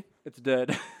 Literally. It's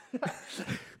dead.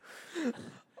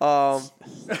 But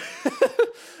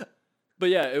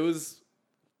yeah, it was.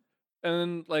 And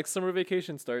then, like, summer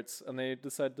vacation starts, and they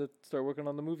decide to start working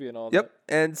on the movie and all Yep.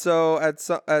 And so at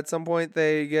some point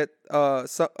they get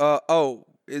it's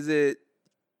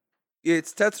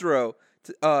Tetsuro,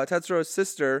 Tetsuro's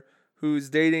sister, who's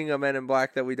dating a Man in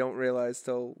Black that we don't realize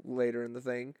till later in the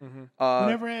thing.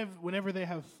 Mm-hmm. Whenever they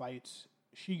have fights,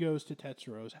 she goes to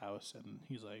Tetsuro's house, and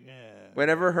he's like, "Yeah."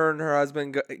 Whenever her and her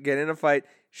husband get in a fight,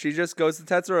 she just goes to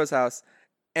Tetsuro's house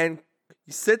and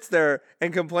sits there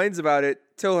and complains about it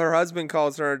till her husband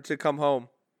calls her to come home.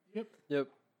 Yep.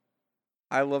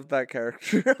 I love that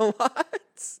character a lot.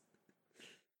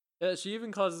 Yeah, she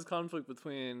even causes conflict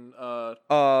between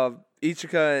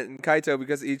Ichika and Kaito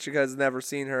because Ichika has never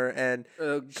seen her, and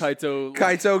Kaito.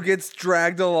 Kaito gets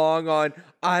dragged along on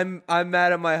I'm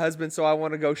mad at my husband, so I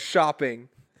want to go shopping.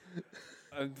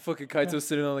 And fucking Kaito's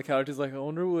sitting on the couch. He's like, I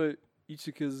wonder what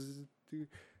Ichika's doing.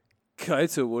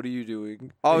 Kaito, what are you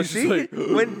doing? Oh, He's just like,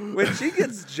 when she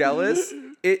gets jealous,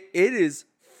 it is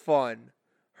fun.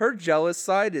 Her jealous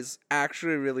side is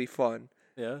actually really fun.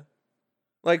 Yeah.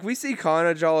 Like, we see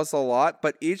Kana jealous a lot,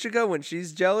 but Ichika, when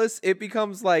she's jealous, it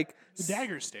becomes like The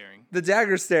dagger staring. the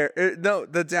dagger stare.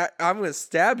 I'm gonna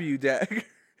stab you, dagger.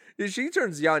 She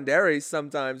turns yandere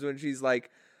sometimes when she's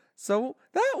like, so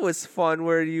that was fun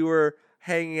where you were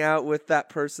hanging out with that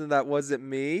person that wasn't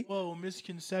me. Whoa,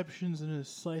 misconceptions in a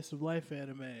slice of life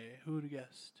anime. Who would have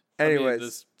guessed? Anyways, I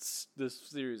mean, this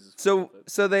series is so fun, but-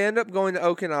 so they end up going to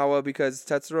Okinawa because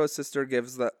Tetsuro's sister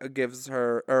gives them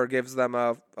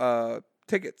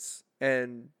tickets,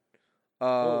 and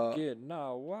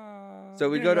Okinawa. so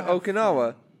we We're go to gonna have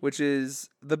Okinawa, fun. which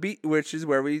is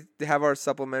where we have our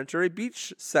supplementary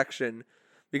beach section,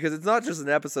 because it's not just an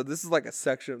episode. This is like a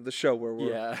section of the show where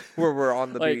we're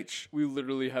on the Like, beach. We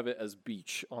literally have it as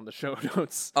beach on the show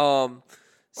notes.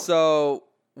 So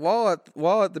while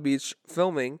at the beach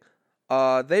filming,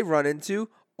 they run into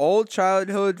old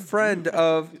childhood friend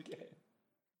of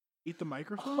Eat the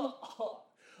microphone?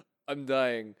 I'm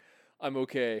dying. I'm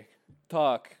okay.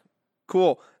 Talk.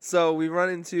 Cool. So we run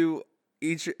into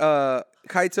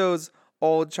Kaito's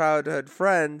old childhood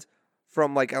friend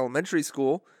from like elementary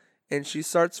school, and she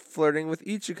starts flirting with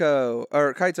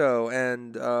Kaito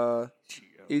and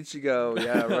Ichigo.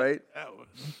 Yeah, right. That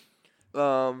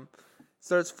was...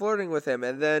 Starts flirting with him,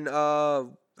 and then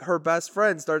her best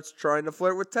friend starts trying to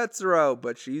flirt with Tetsuro,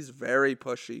 but she's very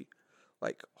pushy.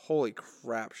 Like, holy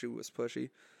crap, she was pushy.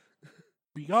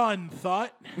 Begone,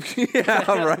 thought.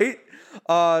 Yeah, right.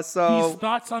 So These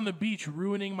thoughts on the beach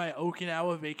ruining my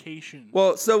Okinawa vacation.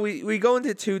 well, so we go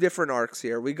into 2 different arcs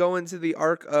here. We go into the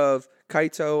arc of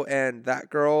Kaito and that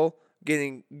girl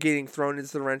getting thrown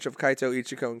into the wrench of Kaito,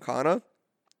 Ichiko, and Kana,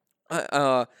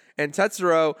 and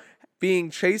Tetsuro being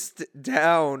chased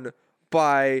down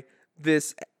by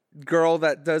this girl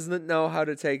that doesn't know how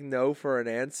to take no for an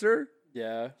answer.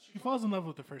 Yeah. She falls in love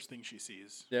with the first thing she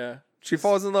sees. Yeah. She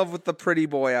falls in love with the pretty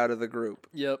boy out of the group.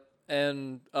 Yep.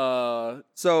 And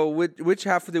So which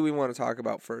half do we want to talk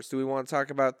about first? Do we want to talk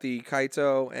about the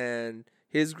Kaito and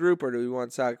his group, or do we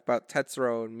want to talk about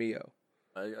Tetsuro and Mio?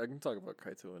 I can talk about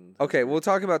Kaito and Okay, we'll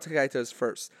talk about Kaito's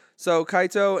first. So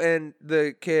Kaito and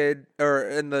the kid,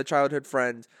 and the childhood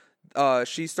friend,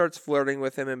 she starts flirting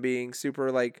with him and being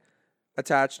super like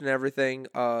attached and everything.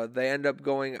 They end up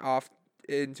going off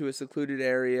into a secluded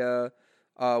area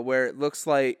where it looks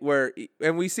like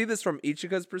and we see this from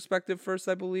Ichika's perspective first,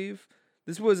 I believe.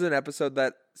 This was an episode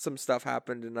that some stuff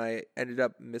happened and I ended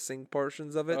up missing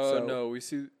portions of it. So no, we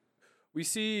see we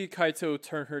see Kaito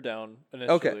turn her down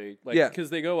initially. Like, yeah. because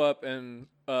they go up and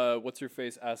what's her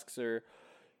face asks her,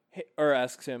 hey, or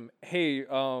asks him, "Hey,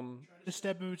 Just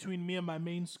step in between me and my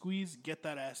main squeeze. Get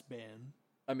that ass banned.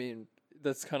 I mean,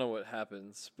 that's kind of what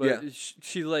happens." But Yeah.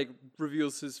 she like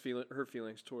reveals her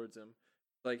feelings towards him.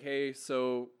 Like, "Hey,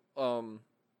 so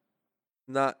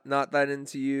Not that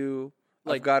into you. I've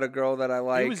Like- got a girl that I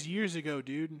like. It was years ago,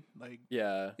 dude. Like,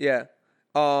 yeah, Yeah.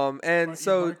 You And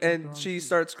so barked up the and wrong she tree.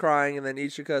 starts crying, and then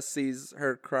Ichika sees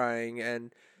her crying,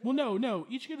 and well, no.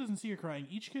 Ichika doesn't see her crying.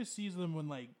 Ichika sees them when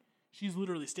like she's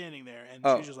literally standing there, and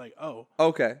Oh. she's just like, "Oh,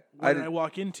 okay, what did I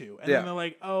walk into?" And Yeah. then they're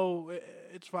like, "Oh,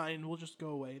 it's fine. We'll just go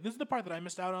away." This is the part that I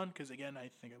missed out on because again, I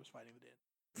think I was fighting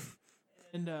the dance.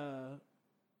 And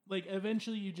like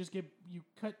eventually, you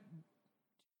cut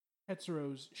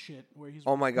Tetsuro's shit where he's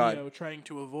Oh my God. Mio trying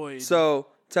to avoid. So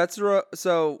Tetsuro.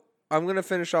 So I'm gonna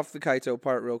finish off the Kaito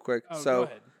part real quick. oh, So go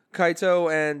ahead.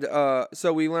 Kaito and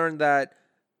so we learned that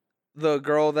the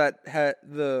girl that had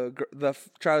the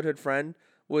childhood friend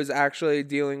was actually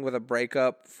dealing with a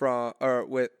breakup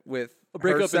with a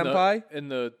breakup her senpai. in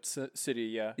the city.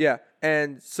 Yeah, Yeah,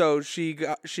 and so she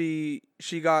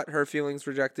got her feelings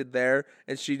rejected there,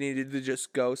 and she needed to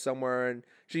just go somewhere. And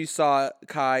she saw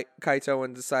Kaito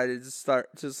and decided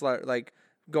to start like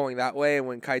going that way. And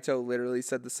when Kaito literally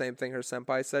said the same thing her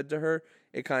senpai said to her,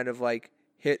 it kind of like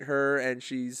hit her, and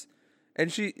she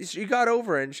got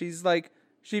over it, and she's like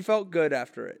she felt good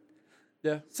after it.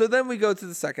 yeah. So then we go to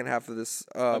the second half of this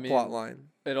mean- plot line.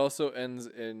 It also ends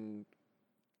in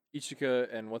Ichika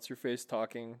and what's her face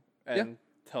talking and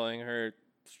telling her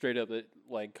straight up that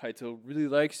like Kaito really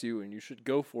likes you and you should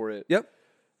go for it. Yep.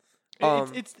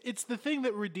 It's the thing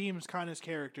that redeems Kana's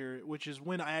character, which is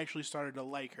when I actually started to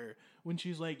like her. When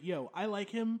she's like, "Yo, I like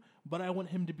him, but I want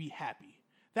him to be happy."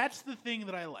 That's the thing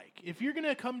that I like. If you're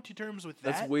gonna come to terms with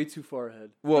that, That's way too far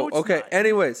ahead. Well, no, it's okay. not.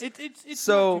 Anyways, it's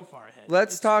so not too far ahead.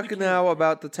 let's It's talk the now character.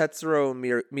 about the Tetsuro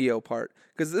and Mio part,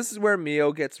 because this is where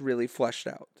Mio gets really fleshed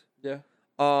out. Yeah.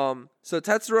 So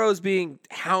Tetsuro is being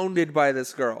hounded by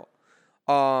this girl.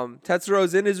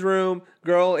 Tetsuro's in his room.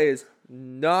 Girl is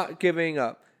not giving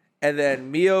up, and then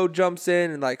Mio jumps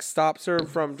in and like stops her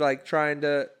from like trying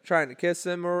to kiss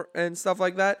him and stuff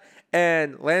like that,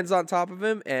 and lands on top of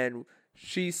him. And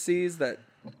she sees that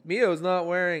Mio's not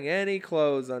wearing any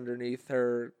clothes underneath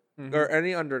her or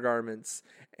any undergarments,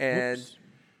 and Whoops.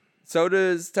 so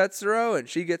does Tetsuro, and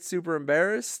she gets super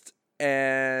embarrassed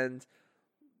and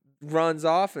runs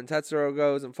off, and Tetsuro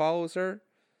goes and follows her.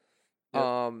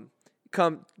 Yep.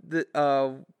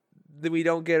 We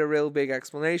don't get a real big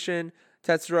explanation.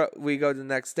 Tetsuro, we go to the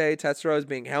next day. Tetsuro is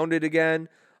being hounded again.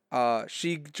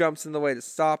 She jumps in the way to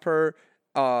stop her.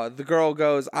 The girl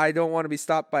goes, "I don't want to be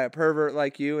stopped by a pervert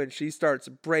like you," and she starts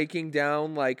breaking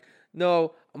down like,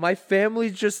 "No, my family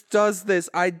just does this.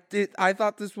 I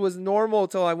thought this was normal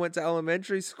till I went to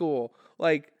elementary school."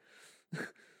 Like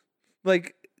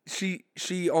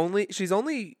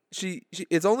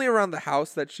it's only around the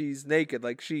house that she's naked.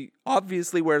 Like she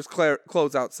obviously wears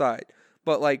clothes outside,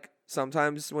 but like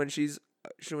sometimes when she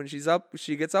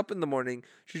gets up in the morning,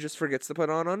 she just forgets to put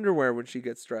on underwear when she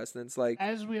gets dressed, and it's like,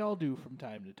 As we all do from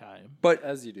time to time. but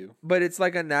As you do. it's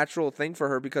like a natural thing for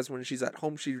her because when she's at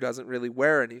home, she doesn't really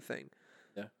wear anything.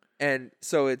 Yeah. And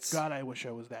so it's God, I wish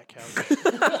I was that couch.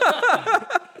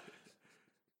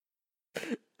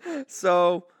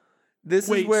 so this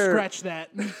Wait, is where scratch that.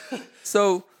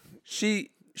 so she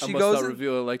I must goes not in-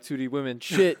 reveal it like 2D women.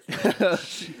 Shit.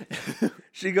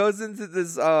 she goes into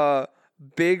this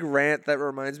big rant that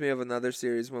reminds me of another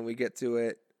series when we get to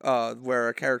it, where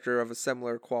a character of a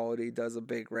similar quality does a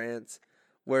big rant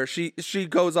where she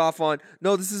goes off on,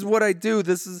 "No, this is what I do.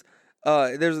 This is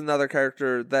there's another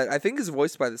character that I think is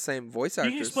voiced by the same voice You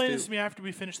actress. can explain too. this to me after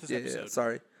we finish this Yeah, episode.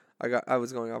 sorry. I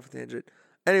was going off a tangent.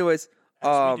 Anyways,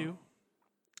 As we do.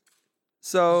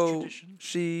 so tradition.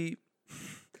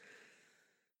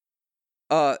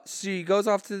 she goes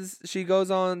off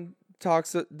to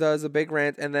talks, does a big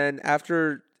rant, and then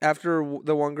after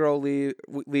the one girl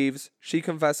leaves, she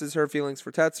confesses her feelings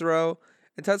for Tetsuro,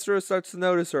 and Tetsuro starts to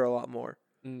notice her a lot more.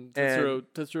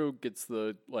 Tetsuro gets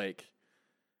the like.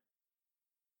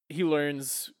 He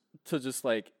learns to just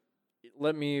like,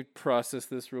 let me process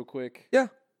this real quick. Yeah.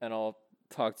 And I'll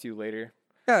talk to you later.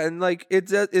 Yeah, and like she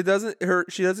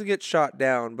doesn't get shot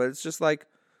down, but it's just like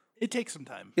It takes some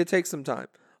time. it takes some time.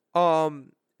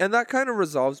 And that kind of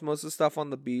resolves most of the stuff on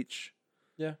the beach.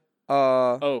 Yeah.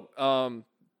 Oh,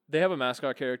 They have a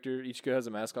mascot character. Ichika has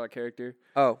a mascot character,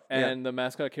 yeah. and the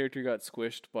mascot character got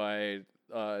squished by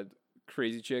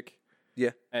Crazy Chick.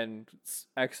 Yeah. And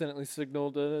accidentally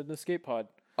signaled an escape pod.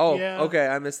 Oh, Yeah. okay,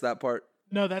 I missed that part.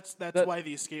 No, that's That- why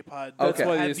the escape pod. That's had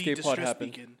why the escape pod distress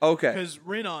happened. beacon. Okay. Because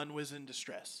Rinon was in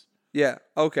distress. Yeah.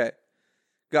 Okay.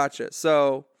 Gotcha.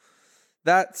 So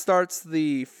that starts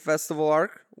the festival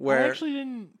arc I where actually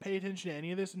didn't pay attention to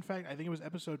any of this. In fact, I think it was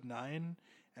episode 9,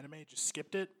 and I may have just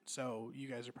skipped it. So you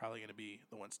guys are probably going to be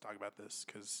the ones to talk about this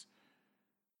because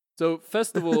So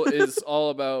festival is all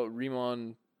about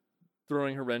Rimon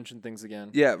throwing her wrench and things again.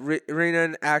 yeah,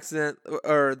 Renan accident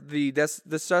or the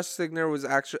distress signal was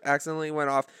actually accidentally went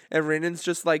off, and Renan's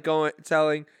just like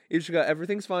telling Ichika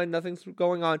everything's fine, nothing's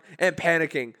going on, and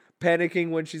panicking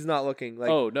when she's not looking. Like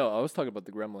Oh no, I was talking about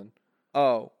the gremlin.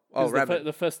 'Cause Remen.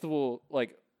 The festival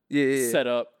like yeah, set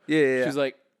up. yeah. She's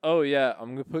like, oh yeah,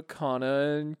 I'm gonna put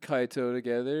Kana and Kaito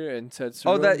together and Tetsuro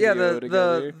Oh, that yeah, and Mio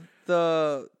together.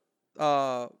 the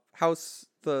house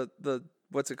the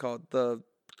what's it called, the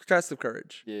test of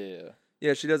courage. Yeah.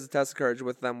 Yeah, she does a test of courage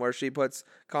with them where she puts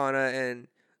Kana and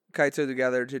Kaito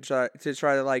together to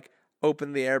try to like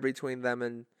open the air between them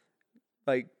and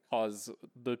like Cause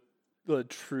the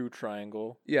true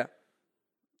triangle. yeah,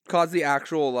 cause the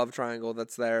actual love triangle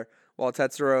that's there, while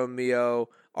Tetsuro and Mio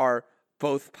are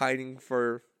both pining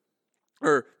for,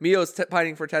 or Mio's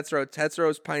pining for Tetsuro.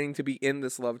 Tetsuro's pining to be in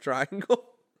this love triangle.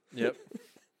 Yep.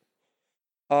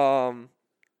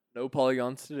 No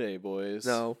polygons today, boys.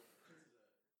 No. in the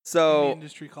So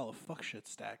industry call a fuck shit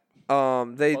stack.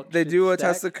 they Fuck they shit do a stack?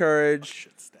 test of Fuck courage.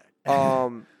 shit stack.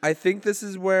 I think this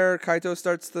is where Kaito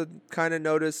starts to kind of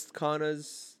notice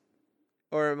Kana's,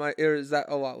 or is that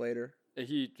a lot later?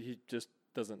 He just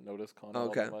doesn't notice Kana all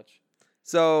Okay. that much.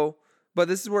 So, but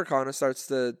this is where Kana starts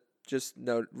to just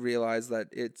realize that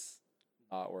it's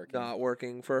Not working. not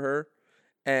working for her,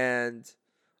 and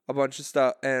a bunch of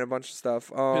stuff.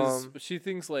 Because she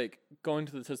thinks like going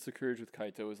to the test of courage with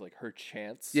Kaito is like her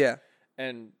chance. Yeah,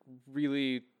 And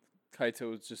really,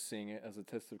 Kaito is just seeing it as a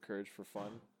test of courage for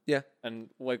fun. Yeah. And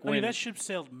like I when mean, that ship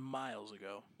sailed miles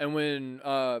ago. and when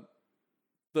and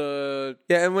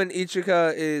when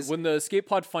Ichika is when the escape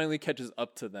pod finally catches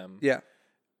up to them, yeah,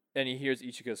 and he hears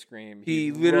Ichika scream,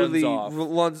 he literally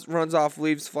runs off. runs off,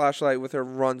 leaves flashlight with her,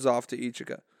 runs off to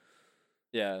Ichika,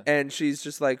 Yeah. and she's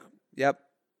just like, "Yep,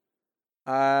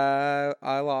 I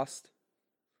lost,"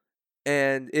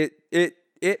 and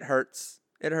it hurts.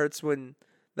 It hurts when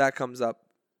that comes up.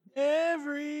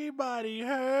 Everybody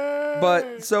hurts.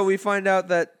 But so we find out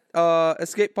that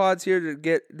escape pod's here to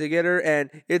get her, and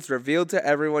it's revealed to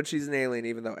everyone she's an alien,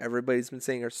 even though everybody's been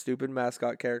saying her stupid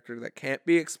mascot character that can't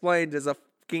be explained as a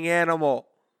fucking animal.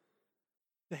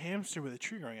 the hamster with a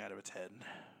tree growing out of its head.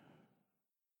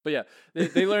 But yeah,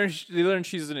 they learn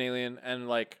she's an alien, and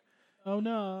like Oh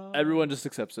no! everyone just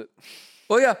accepts it.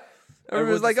 Well, yeah, Everyone's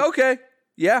everyone's like, just- okay,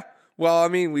 yeah. Well, I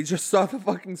mean, we just saw the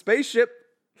fucking spaceship.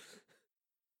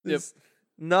 Yep. It's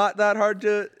not that hard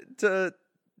to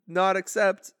not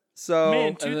accept. So Man,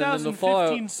 And then the 2015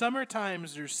 fallout- summer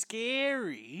times are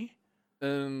scary.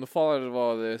 And the fallout of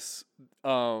all this,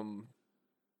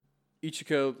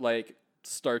 Ichiko like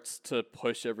starts to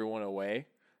push everyone away.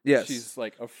 yes, She's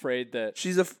like afraid that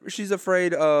she's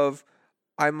afraid of,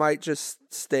 I might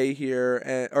just stay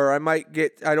here, or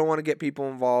I don't want to get people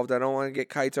involved. I don't want to get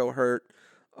Kaito hurt.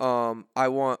 I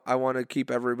want to keep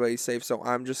everybody safe. So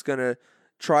I'm just gonna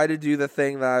try to do the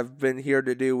thing that I've been here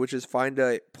to do, which is find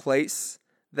a place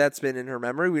that's been in her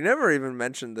memory. We never even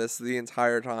mentioned this the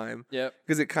entire time yep.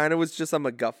 because it kind of was just a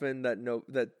MacGuffin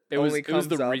that It was only comes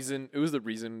the up. reason. It was the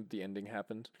reason the ending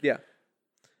happened. Yeah.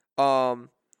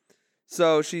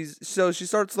 So she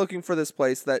starts looking for this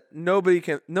place that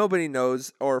nobody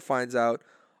knows or finds out.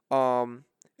 And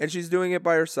she's doing it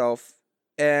by herself.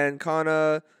 And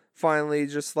Kana finally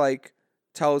just like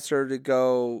tells her to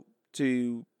go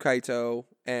to Kaito,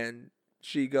 and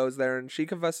she goes there and she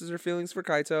confesses her feelings for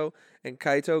Kaito, and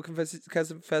Kaito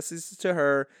confesses to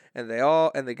her, and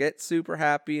they get super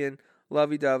happy and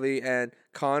lovey-dovey, and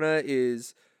Kana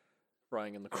is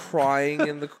Crying in the corner. crying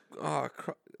in the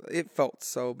it felt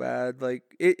so bad. Like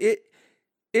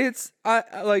it's I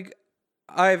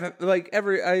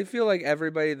feel like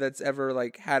everybody that's ever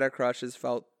like had a crush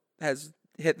has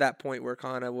hit that point where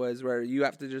Kana was, where you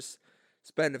have to just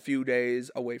spend a few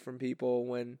days away from people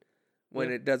when Yeah.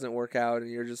 it doesn't work out,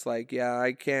 and you're just like, yeah,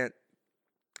 I can't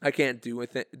do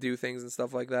things and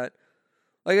stuff like that.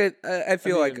 Like I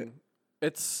feel like, mean,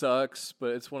 it sucks, but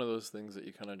it's one of those things that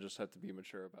you kind of just have to be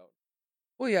mature about.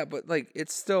 well, yeah, but like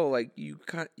it's still like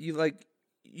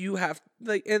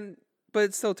but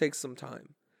it still takes some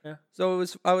time. Yeah. So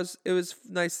it was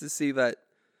nice to see that.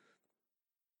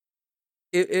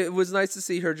 It was nice to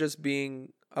see her just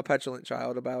being a petulant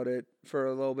child about it for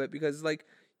a little bit, because like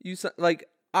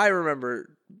I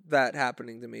remember that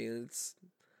happening to me, and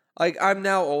Like, I'm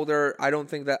now older. I don't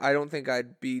think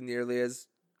I'd be nearly as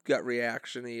gut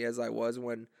reaction-y as I was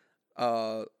when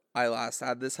I last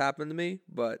had this happen to me.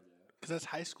 But Because that's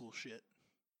high school shit.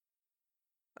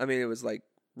 I mean, it was like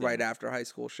right after high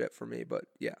school shit for me. But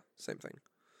yeah, same thing.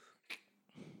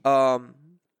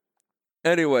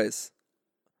 Anyways,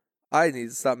 I need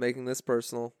to stop making this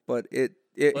personal, but it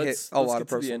hit a lot of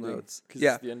personal notes.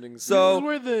 Yeah. The ending's So this So is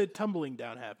where the tumbling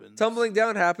down happens. tumbling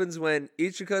down happens when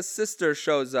Ichika's sister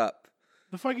shows up.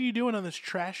 The fuck are you doing on this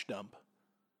trash dump?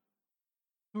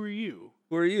 Who are you?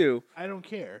 Who are you? I don't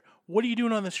care. What are you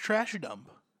doing on this trash dump?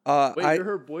 Wait, you're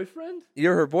her boyfriend?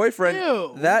 You're her boyfriend.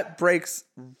 Ew. That breaks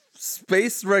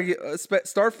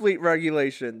Starfleet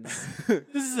regulations.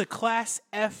 This is a Class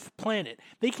F planet.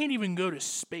 They can't even go to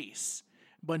space.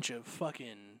 Bunch of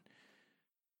fucking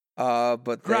But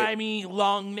they, grimy,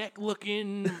 long neck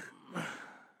looking.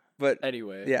 but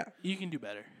Anyway. yeah. You can do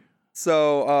better.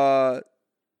 So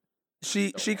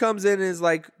she comes in and is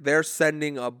like, they're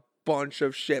sending a bunch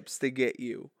of ships to get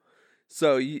you.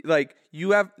 So you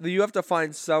have to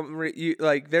find some you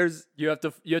have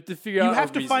to figure out. You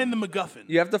have to find the MacGuffin.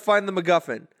 you have to find the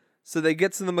MacGuffin. So they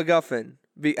get to the MacGuffin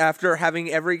after having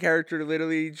every character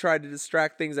literally try to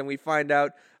distract things, and we find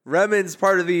out Remen's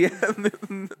part of the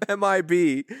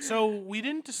MIB. So we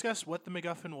didn't discuss what the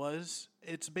MacGuffin was.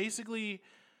 It's basically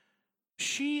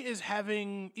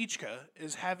Ichika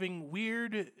is having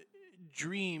weird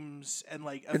dreams and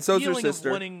like a And so's her feeling of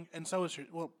sister. wanting, and so is her.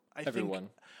 Well, Everyone.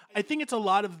 I think it's a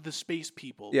lot of the space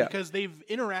people Yeah. because they've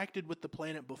interacted with the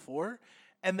planet before,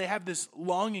 and they have this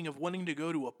longing of wanting to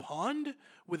go to a pond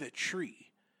with a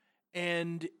tree.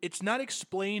 And it's not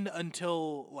explained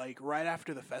until like right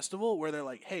after the festival where they're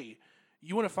like, "Hey,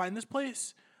 you want to find this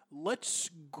place? Let's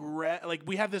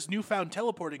we have this newfound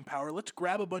teleporting power. Let's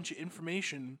grab a bunch of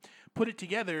information, put it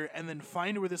together, and then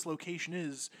find where this location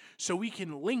is so we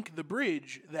can link the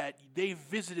bridge that they've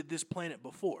visited this planet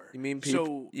before." You mean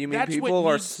So people what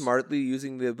are needs- smartly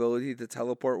using the ability to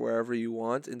teleport wherever you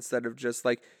want instead of just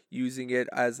like using it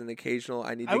as an occasional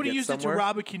I need I to would have get used somewhere? it to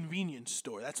rob a convenience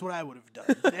store. That's what I would have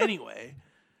done. But anyway,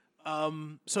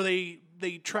 so they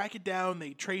track it down,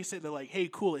 they trace it. They're like, "Hey,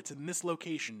 cool, it's in this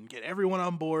location. Get everyone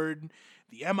on board.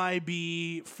 The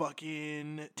MIB,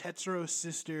 fucking Tetsuro's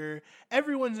sister,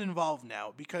 everyone's involved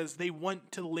now because they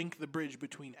want to link the bridge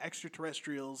between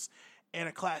extraterrestrials and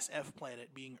a Class F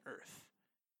planet being Earth.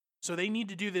 So they need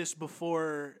to do this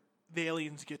before the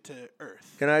aliens get to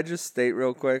Earth." Can I just state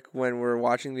real quick, when we're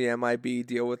watching the MIB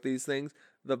deal with these things,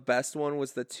 the best one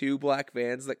was the two black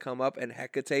vans that come up and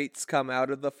Hecates come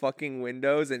out of the fucking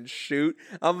windows and shoot.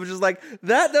 I'm just like,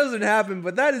 that doesn't happen,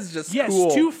 but that is just Yes, cool.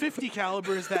 250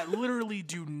 calibers that literally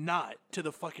do not to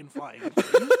the fucking flying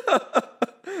thing.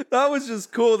 That was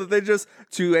just cool that they just,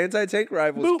 two anti-tank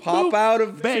rifles Boop, pop boop. out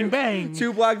of Bang, bang.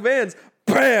 two black vans.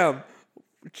 Bam!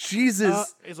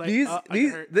 Jesus. It's like, I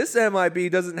get hurt. This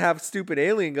MIB doesn't have stupid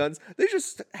alien guns. They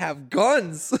just have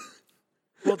guns.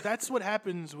 Well, that's what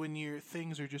happens when your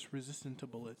things are just resistant to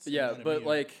bullets. You Yeah, gotta but be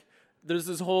like, there's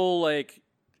this whole like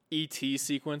ET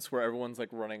sequence where everyone's like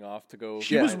running off to go.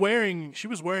 She was wearing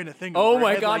a thing. Oh over her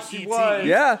my head God, like she ET. was.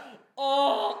 Yeah.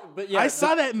 Oh, but yeah, I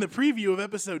saw that in the preview of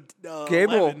episode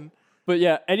Gable. 11. But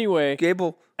yeah, anyway,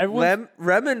 Gable, Everyone-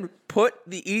 Remen put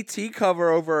the ET cover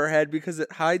over her head because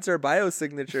it hides her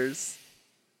biosignatures.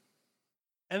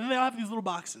 And then they all have these little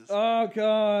boxes. oh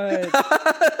god.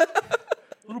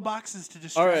 Little boxes to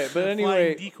distract All right, but the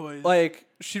anyway, flying decoys. like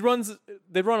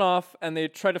they run off and they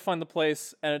try to find the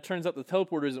place, and it turns out the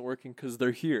teleporter isn't working because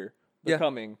they're here, they're Yeah.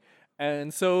 coming,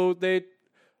 and so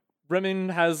Remen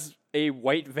has a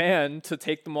white van to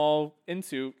take them all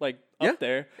into, like Yeah. up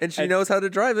there, And she knows how to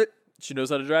drive it. She knows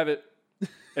how to drive it.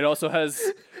 It also has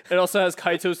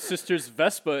Kaito's sister's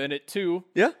Vespa in it too.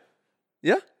 Yeah.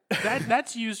 Yeah.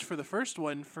 that's used for the first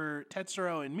one for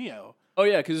Tetsuro and Mio. Oh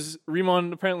yeah, because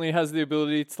Rimon apparently has the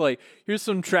ability to like, here's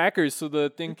some trackers so the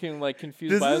thing can like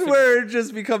confuse. This is biosignatures. where it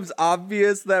just becomes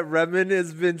obvious that Remen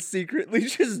has been secretly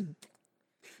just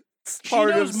She part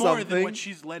of knows more something. than what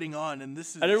she's letting on, and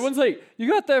this is. And everyone's like, "You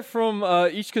got that from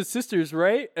Ichika's sisters,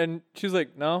 right?" And she's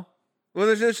like, "No."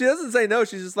 Well, she doesn't say no.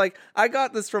 She's just like, I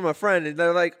got this from a friend. And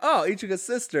they're like, oh, Ichika's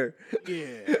sister. Yeah.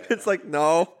 It's like,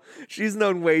 no. She's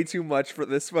known way too much for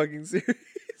this fucking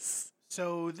series.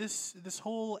 So this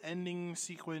whole ending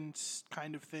sequence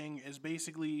kind of thing is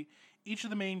basically each of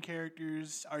the main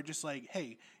characters are just like,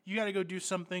 hey, you got to go do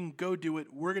something. Go do it.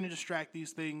 We're going to distract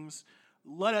these things.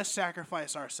 Let us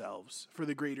sacrifice ourselves for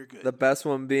the greater good. The best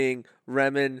one being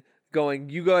Remen going,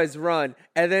 you guys run,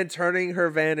 and then turning her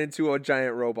van into a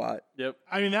giant robot. Yep.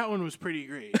 I mean, that one was pretty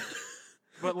great.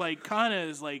 But like Kana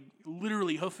is like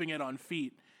literally hoofing it on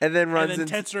feet and then runs and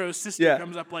then into Tetsuro's sister Yeah.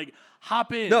 comes up like,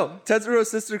 hop in. No, Tetsuro's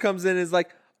sister comes in and is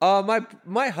like,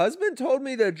 my husband told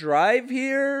me to drive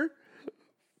here.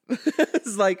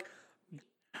 It's like,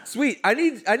 sweet. I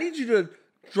need you to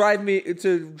drive me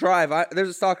to drive. There's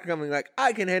a stalker coming. Like,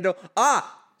 I can handle.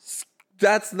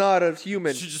 That's not a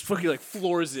human. She just fucking like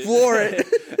floors it. Floor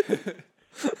it.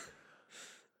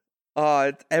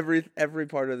 Every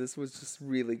part of this was just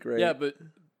really great. Yeah, but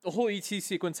the whole ET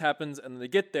sequence happens, and they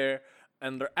get there,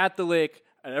 and they're at the lake,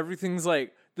 and everything's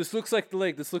like, this looks like the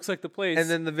lake, this looks like the place. And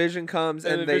then the vision comes,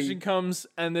 and the they vision comes,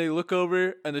 and they look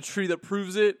over, and the tree that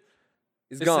proves it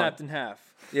is is gone. snapped in half.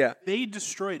 Yeah. They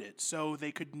destroyed it, so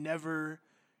they could never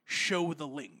show the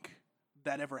link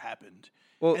that ever happened.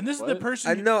 Well, And this is the what?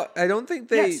 person. I don't think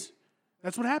they. Yes,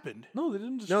 that's what happened. No, they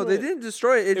didn't destroy No, they it. didn't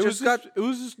destroy it. It just got. It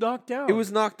was just knocked down. It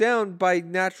was knocked down by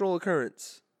natural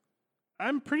occurrence.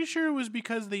 I'm pretty sure it was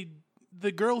because the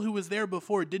girl who was there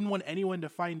before didn't want anyone to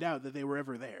find out that they were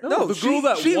ever there. No, the girl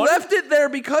that she wanted- left it there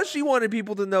because she wanted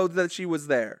people to know that she was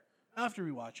there. I'll have to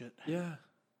rewatch it Yeah.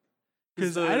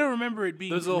 because I don't remember it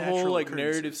being. There's a whole natural like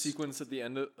narrative occurrences. sequence at the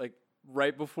end of like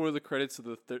right before the credits of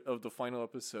the final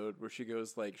episode where she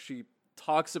goes like she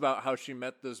talks about how she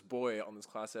met this boy on this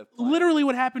Class F planet. Literally,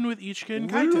 what happened with Ichika and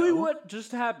Kaito. Literally what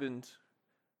just happened,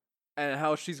 and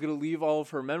how she's gonna leave all of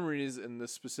her memories in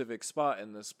this specific spot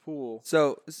in this pool.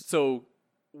 So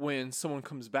When someone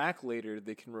comes back later,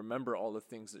 they can remember all the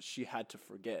things that she had to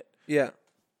forget. yeah,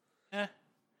 It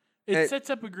And- sets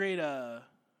up a great.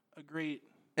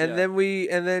 and Yeah. then Ichika then we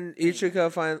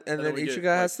get, Ichika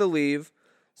has to leave.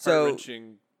 So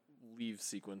Heart-wrenching leave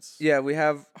sequence. yeah, we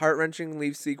have heart-wrenching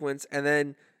leave sequence, and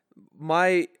then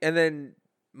my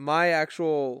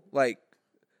actual like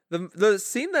the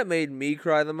scene that made me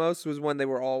cry the most was when they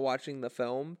were all watching the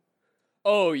film.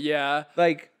 Oh yeah.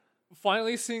 Like,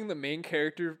 Finally seeing the main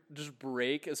character just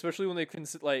break, especially when they can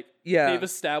Yeah. they've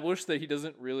established that he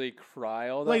doesn't really cry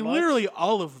all that Like much. literally,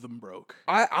 all of them broke.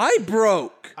 I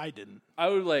broke. I didn't. I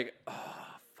would like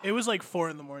It was like 4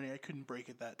 a.m. I couldn't break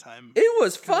at that time. It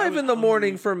was 5 was in the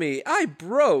morning hungry. for me. I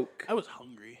broke. I was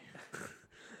hungry.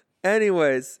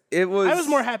 Anyways, it was. I was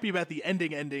more happy about the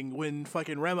ending when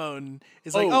fucking Ramon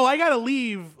is like, Oh. "Oh, I gotta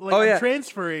leave. Like, Oh, I'm yeah.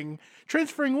 transferring.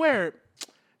 Transferring where?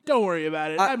 Don't worry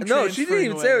about it. I'm no, she didn't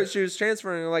even say away." what she was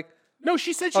transferring. Like, No,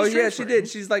 she said she's oh yeah, she transferring. did.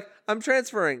 She's like, I'm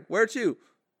transferring. Where to?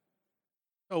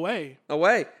 away.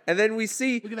 Away. And then we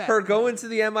see Look at that. her go into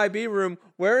the MIB room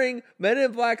wearing Men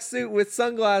in Black suit with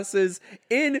sunglasses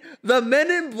in the Men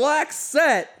in Black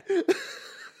set.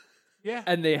 Yeah.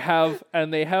 and they have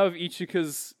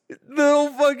Ichika's Little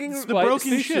fucking The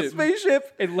broken ship.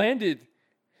 spaceship. it landed.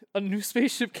 A new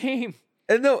spaceship came.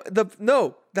 And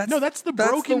that's the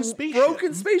broken spaceship.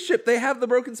 Broken spaceship. They have the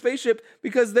broken spaceship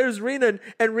because there's Renan,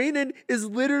 and Renan is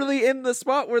literally in the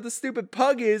spot where the stupid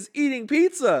pug is eating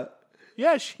pizza.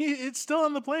 Yeah, it's still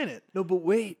on the planet. No, but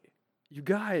wait. You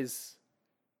guys.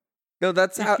 No,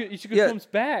 that's how. Ichika comes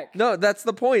back. No, that's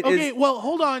the point. Okay, Is, well,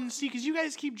 hold on. See, because you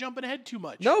guys keep jumping ahead too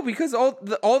much. no, because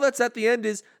all that's at the end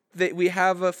is that we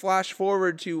have a flash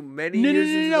forward to many years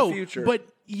into the future. But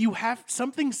you have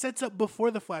something sets up before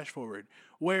the flash forward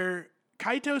where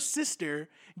Kaito's sister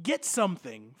gets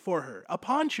something for her, a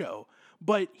poncho,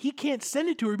 but he can't send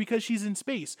it to her because she's in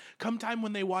space. Come time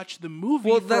when they watch the movie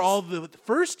Well, for that's- all the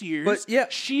first years, but yeah.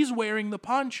 she's wearing the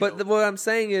poncho. But what I'm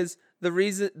saying is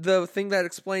the thing that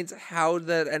explains how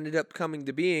that ended up coming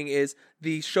to being is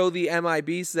the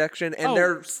MIB section, and Oh.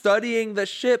 they're studying the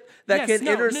ship that Yes, can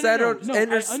no, interstellar I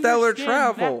interstellar understand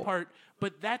travel. That part,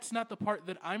 but that's not the part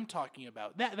that I'm talking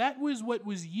about. That was what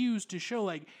was used to show,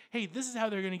 like, hey, this is how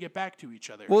they're going to get back to each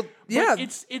other. Well, But yeah.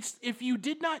 it's if you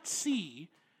did not see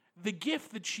the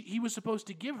gift that he was supposed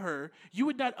to give her, you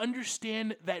would not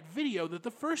understand that video that the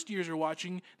first years are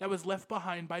watching that was left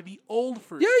behind by the old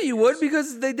first. Yeah, you would years.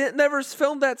 because they never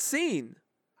filmed that scene.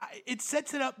 It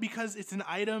sets it up because it's an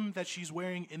item that she's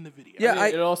wearing in the video. Yeah,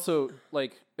 It also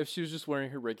like if she was just wearing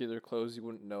her regular clothes, you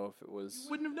wouldn't know if it was.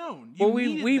 Wouldn't have known. You Well,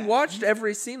 we needed that. watched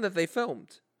every scene that they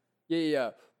filmed.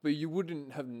 Yeah, but you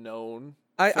wouldn't have known.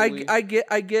 I fully. get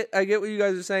what you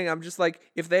guys are saying. I'm just like,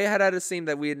 if they had a scene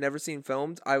that we had never seen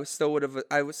filmed, I still would have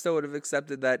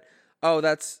accepted that. Oh,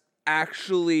 that's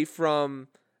actually from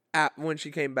when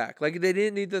she came back. Like, they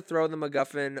didn't need to throw the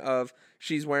MacGuffin of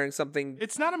she's wearing something.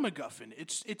 It's not a MacGuffin.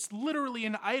 It's literally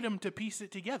an item to piece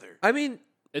it together. I mean,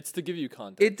 It's to give you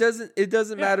context. it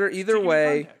doesn't Yeah, matter it's to either give you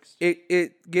way. context.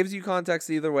 It gives you context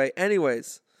either way.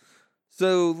 Anyways,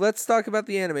 so let's talk about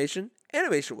the animation.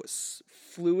 Animation was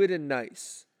fluid and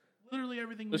nice. Literally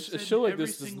everything A was sh- a said show like every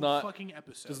this does single not- fucking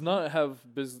episode. Does not have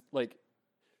like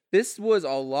This was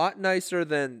a lot nicer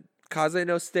than Kaze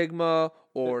no Stigma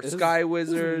or It has- Sky it has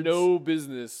Wizards. no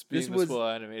business being This this was- well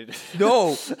animated.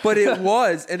 No, but it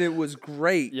was, and it was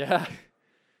great. Yeah.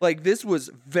 Like this was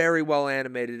very well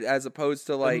animated, as opposed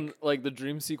to like, And, like the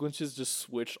dream sequences just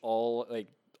switch all like.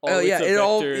 All oh the way yeah, to it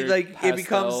all vector, like it pastel.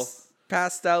 becomes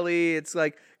pastel-y. It's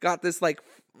like got this like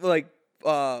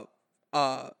filter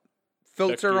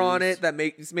on Vectors. it that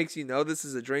makes you know this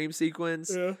is a dream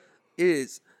sequence. Yeah. It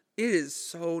is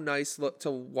so nice to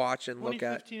watch and look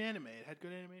at. 2015 anime. It had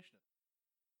good animation.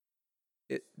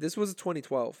 This was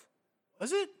 2012.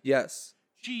 Was it? Yes.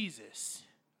 Jesus.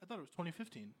 I thought it was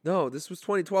 2015. No, this was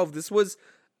 2012. This was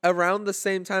around the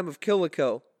same time of Kill la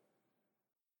Kill.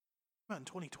 Come on, in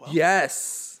 2012.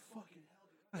 Yes. Fucking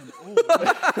hell, dude.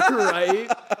 I'm old. Right.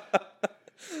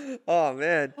 Oh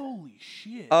man. Holy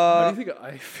shit. How do you think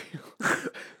I feel?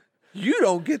 You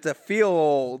don't get to feel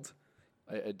old.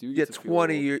 I do You get to feel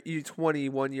 20 old. you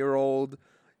 21-year-old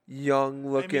young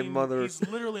looking I mean, mother. He's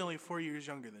literally only 4 years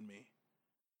younger than me.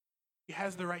 He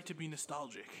has the right to be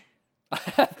nostalgic.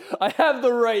 I have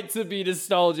the right to be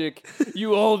nostalgic,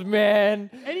 you old man.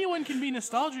 Anyone can be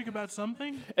nostalgic about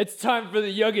something. It's time for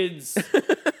the youngins.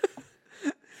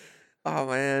 Oh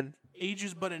man. Age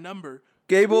is but a number.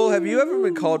 Gable, have you ever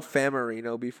been called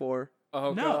Famarino before?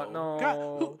 Oh No. God, no.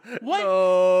 God, what?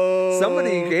 No.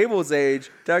 Somebody Gable's age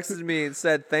texted me and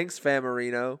said, "Thanks,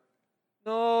 Famarino,"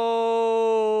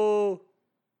 No.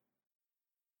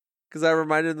 because I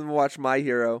reminded them to watch My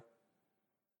Hero.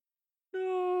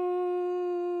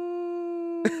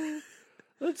 No.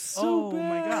 That's so Oh bad.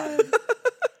 my God.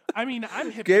 I mean, I'm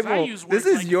hip. 'Cause I Gable, use this words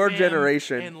is like your fam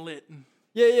generation. And lit.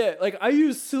 Yeah, yeah. Like I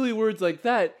use silly words like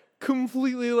that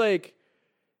completely like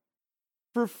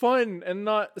for fun and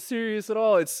not serious at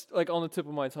all. It's like on the tip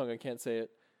of my tongue. I can't say it.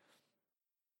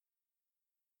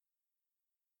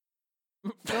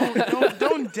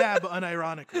 Don't dab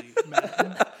unironically,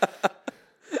 Matt.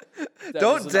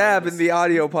 Don't is dab anonymous. in the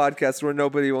audio podcast where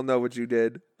nobody will know what you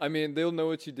did. I mean, they'll know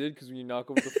what you did because when you knock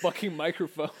over the fucking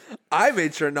microphone. I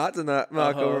made sure not to knock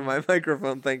Uh-huh. over my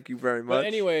microphone. Thank you very much. But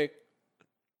anyway,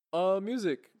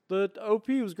 music. The OP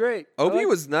was great. I OP liked-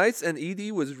 was nice and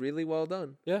ED was really well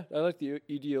done. Yeah, I like the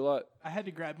ED a lot. I had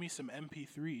to grab me some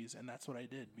MP3s, and that's what I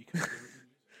did because.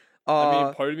 I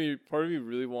mean, part of me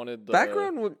really wanted the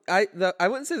background. I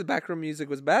wouldn't say the background music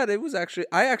was bad. It was actually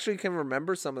I actually can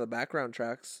remember some of the background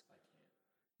tracks.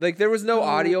 Like there was no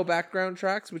audio background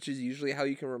tracks, which is usually how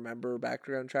you can remember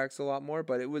background tracks a lot more.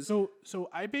 But it was So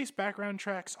I base background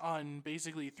tracks on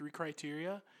basically 3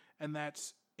 criteria, and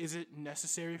that's: is it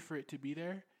necessary for it to be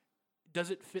there?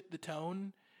 Does it fit the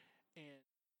tone? And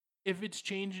if it's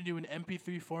changed into an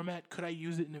MP3 format, could I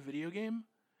use it in a video game?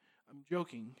 I'm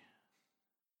joking.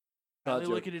 I Not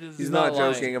look joking. at it as he's not not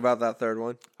lying. joking about that third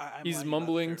one. I'm He's lying about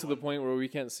mumbling third to the one. point where we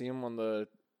can't see him on the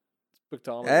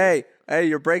spectrometer. Hey,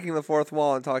 you're breaking the fourth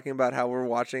wall and talking about how we're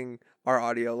watching our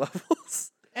audio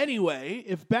levels. Anyway,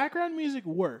 if background music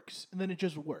works, then it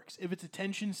just works. If it's a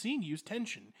tension scene, use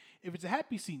tension. If it's a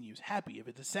happy scene, use happy. If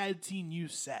it's a sad scene,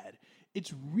 use sad.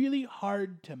 It's really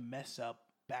hard to mess up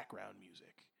background music.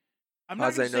 I'm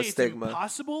not going Kaze to no say it's Stigma.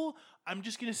 impossible. I'm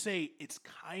just going to say it's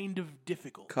kind of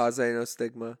difficult. Kaze no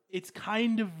Stigma. It's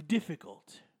kind of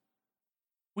difficult.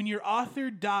 When your author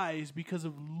dies because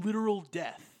of literal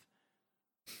death,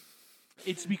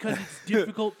 it's because it's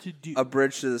difficult to do. A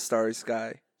Bridge to the Starry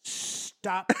Sky.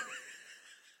 Stop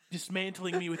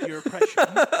dismantling me with your oppression.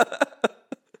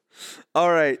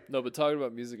 All right. No, but talking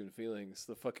about music and feelings,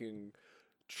 the fucking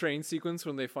train sequence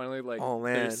when they finally like Oh,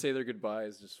 they man. say their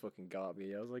goodbyes just fucking got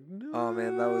me. I was like, no. Oh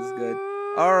man, that was good.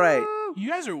 All right. You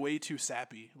guys are way too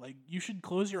sappy. Like, you should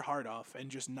close your heart off and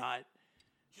just not.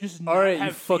 All right, you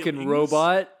have fucking feelings.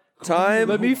 robot. Time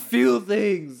Let me feel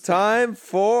things. time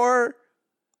for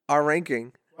our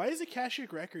ranking. Why is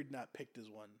Akashic Record not picked as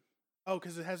one? Oh,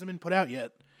 because it hasn't been put out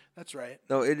yet. That's right.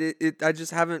 No, it I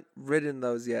just haven't written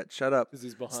those yet. Shut up. 'Cause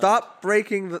he's behind.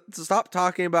 Stop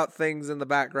talking about things in the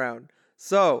background.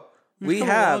 So We've we come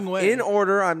a have long way. in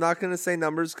order. I'm not going to say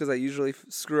numbers because I usually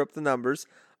screw up the numbers.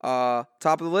 Top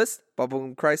of the list,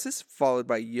 Bubblegum Crisis, followed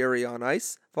by Yuri on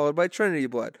Ice, followed by Trinity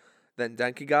Blood, then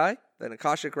Denkigai, then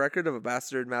Akashic Record of a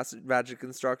Bastard Magic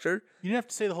Instructor. You didn't have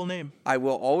to say the whole name. I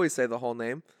will always say the whole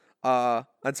name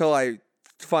until I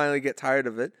finally get tired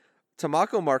of it.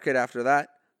 Tamako Market after that,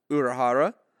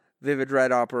 Urahara, Vivid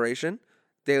Red Operation,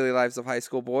 Daily Lives of High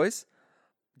School Boys,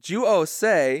 Ju-O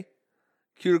Sei,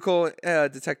 Cuticle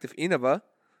Detective Inaba,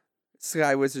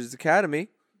 Sky Wizards Academy,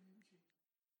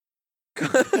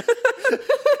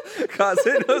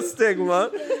 Kaze no Stigma,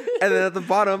 and then at the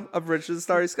bottom, A Bridge to the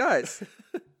Starry Skies.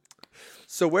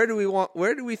 So where do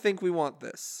we think we want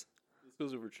this? This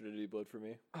goes over Trinity Blood for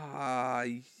me.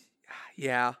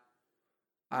 Yeah.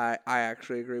 I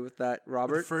actually agree with that, For the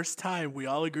Robert. first time, we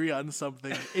all agree on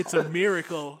something. It's a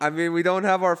miracle. I mean, we don't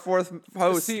have our fourth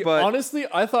host, See, but honestly,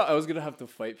 I thought I was gonna have to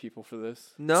fight people for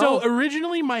this. no. So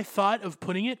originally, my thought of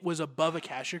putting it was above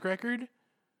Akashic Record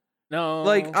No,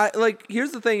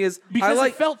 Here's the thing is, because I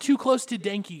it felt too close to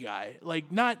Denki Guy.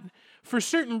 Like, not for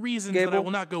certain reasons that I Gable?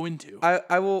 will not go into.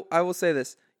 I will say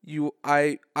this.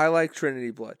 I like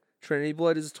Trinity Blood. Trinity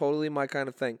Blood is totally my kind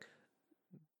of thing.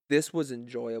 This was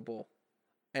enjoyable,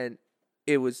 and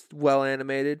it was well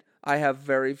animated. I have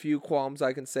very few qualms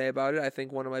I can say about it. I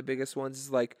think one of my biggest ones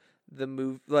is like the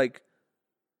move, like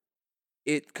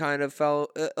it kind of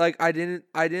felt like I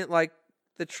didn't like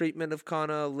the treatment of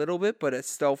Kana a little bit, but it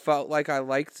still felt like I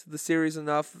liked the series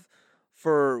enough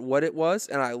for what it was,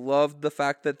 and I loved the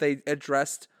fact that they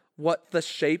addressed what the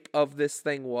shape of this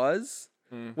thing was.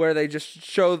 Where they just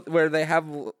show where they have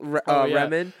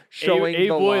Remen showing A the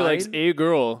boy line. likes A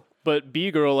girl, but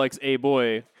B girl likes A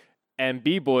boy, and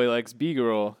B boy likes B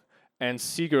girl, and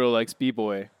C girl likes B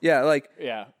boy. Yeah,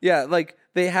 Yeah. like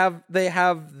they have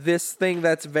this thing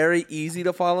that's very easy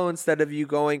to follow instead of you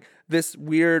going this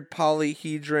weird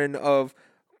polyhedron of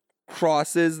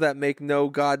crosses that make no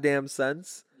goddamn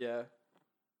sense. Yeah.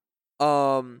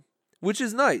 Which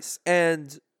is nice.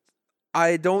 And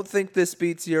I don't think this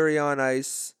beats Yuri on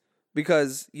Ice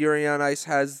because Yuri on Ice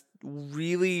has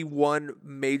really one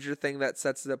major thing that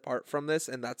sets it apart from this,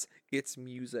 and that's its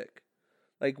music.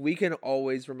 Like, we can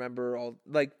always remember all,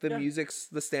 like, the music's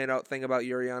the standout thing about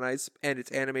Yuri on Ice, and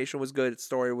its animation was good, its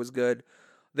story was good.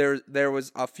 There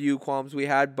was a few qualms we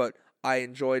had, but I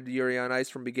enjoyed Yuri on Ice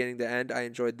from beginning to end. I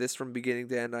enjoyed this from beginning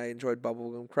to end. I enjoyed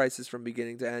Bubblegum Crisis from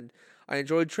beginning to end. I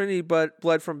enjoyed Trinity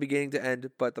Blood from beginning to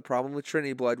end, but the problem with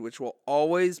Trinity Blood, which will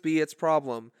always be its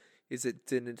problem, is it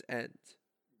didn't end.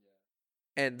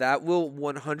 And that will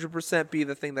 100% be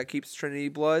the thing that keeps Trinity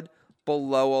Blood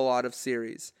below a lot of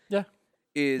series. Yeah.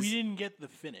 We didn't get the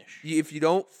finish. If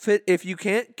you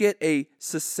can't get a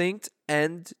succinct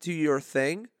end to your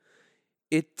thing,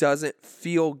 it doesn't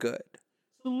feel good.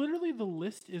 So literally, the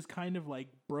list is kind of like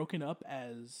broken up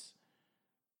as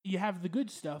you have the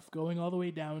good stuff going all the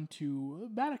way down to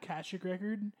about Akashic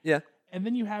Record. Yeah. And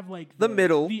then you have like The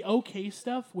middle. the okay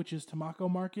stuff, which is Tamako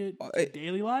Market, to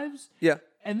Daily Lives. Yeah.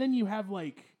 And then you have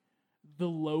like the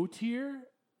low tier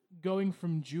going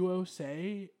from Juo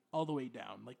Sei all the way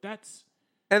down. Like that's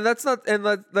Let's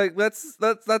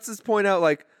just point out,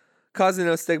 like,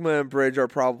 Kazuno, Stigma, and Bridge are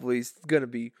probably gonna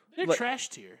be they're like, trash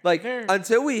tier. like They're,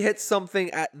 until we hit something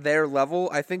at their level.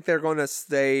 I think they're gonna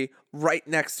stay right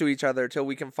next to each other till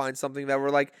we can find something that we're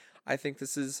like, I think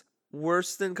this is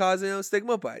worse than Kazuno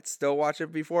Stigma, but I'd still watch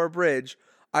it before Bridge.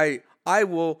 I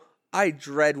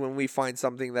dread when we find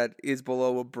something that is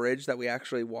below a Bridge that we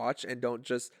actually watch and don't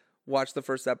just watch the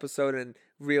first episode and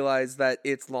realize that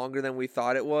it's longer than we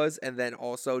thought it was, and then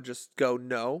also just go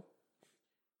no.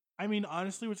 I mean,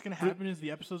 honestly, what's gonna happen is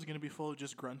the episode's gonna be full of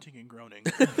just grunting and groaning.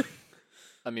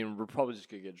 I mean, we're probably just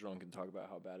gonna get drunk and talk about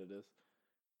how bad it is.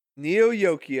 Neo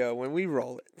Yokio when we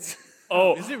roll it.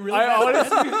 Oh, Is it really I bad?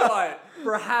 honestly thought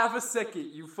for half a second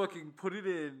you fucking put it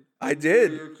in. I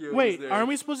did. Wait, aren't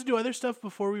we supposed to do other stuff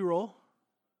before we roll?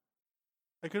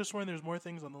 I could have sworn there's more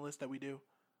things on the list that we do.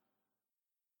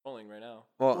 rolling right now?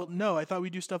 Well, no, I thought we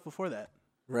do stuff before that.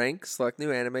 Rank, select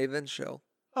new anime, then show.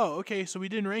 Oh, okay, so we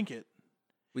didn't rank it.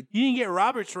 We- You didn't get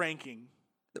Robert's ranking.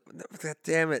 God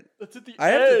damn it. That's at the I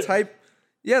have to type.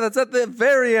 Yeah, that's at the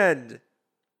very end.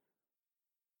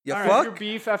 You All right, fuck? Your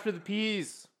beef after the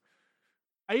peas.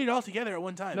 I ate it all together at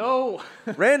one time. No.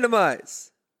 Randomize.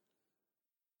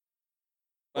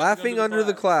 Laughing under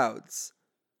the clouds.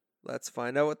 Let's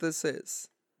find out what this is.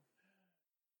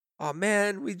 Oh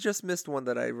man, we just missed one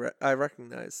that I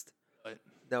recognized. What?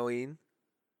 Noeen.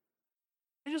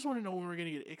 I just want to know when we're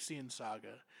gonna get Ixion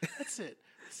Saga. That's it.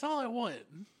 That's all I want.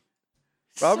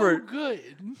 Robert. So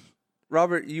good.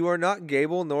 Robert, you are not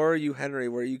Gable, nor are you Henry,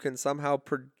 where you can somehow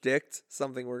predict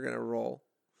something we're gonna roll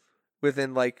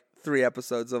within like 3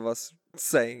 episodes of us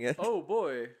saying it. Oh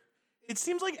boy. It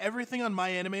seems like everything on my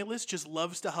anime list just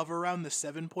loves to hover around the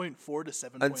 7.4 to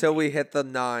 7. Until we hit the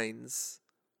 9s,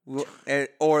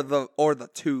 or the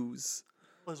 2s.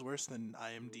 Was worse than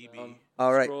IMDb.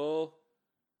 All right, Scroll.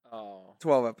 Oh.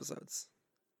 12 episodes.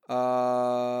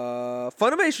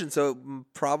 Funimation, so it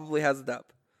probably has it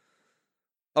up.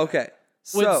 Okay,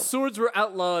 When so swords were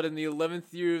outlawed in the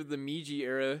 11th year of the Meiji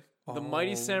era, the Oh.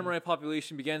 mighty samurai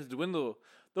population began to dwindle.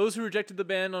 Those who rejected the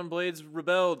ban on blades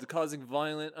rebelled, causing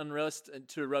violent unrest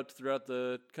to erupt throughout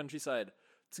the countryside.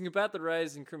 To combat the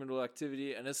rise in criminal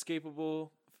activity, an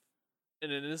inescapable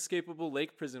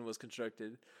lake prison was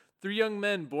constructed. 3 young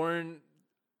men born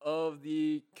of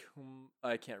the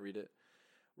I can't read it.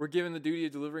 We're given the duty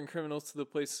of delivering criminals to the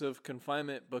place of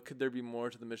confinement, but could there be more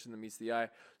to the mission than meets the eye?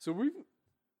 So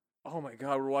oh my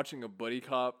god, we're watching a buddy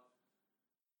cop.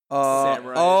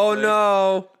 Samurai Oh flick.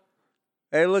 no!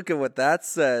 Hey, look at what that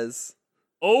says.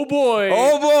 Oh boy!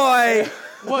 Oh boy!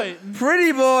 What?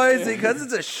 Pretty boys, because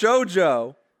it's a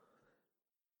shoujo.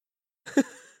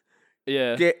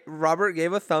 Yeah, Robert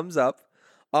gave a thumbs up.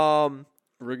 we're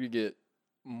gonna get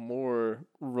more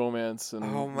romance and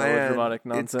Oh man, melodramatic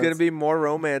nonsense. it's gonna be more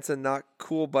romance and not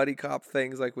cool buddy cop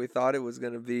things like we thought it was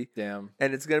gonna be. damn.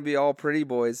 And it's gonna be all pretty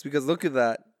boys because look at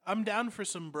that. I'm down for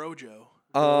some brojo.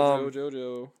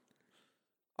 Jojo.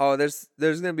 Oh, there's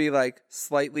gonna be like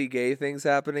slightly gay things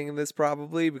happening in this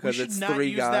probably We because should it's not 3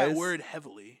 use guys. that word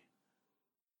heavily.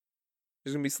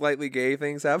 There's gonna be slightly gay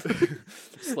things happening.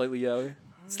 Slightly yaoi.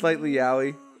 Slightly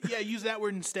yaoi. Yeah, use that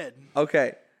word instead.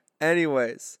 Okay.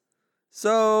 Anyways,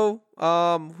 so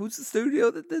who's the studio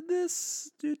that did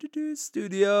this?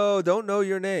 Studio. Don't know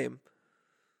your name.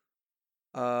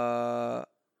 Here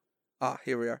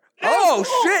we are. Oh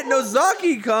shit,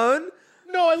 Nozaki-kun.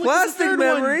 No, I looked Plastic at the third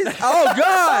Memories. One. Oh Oh, I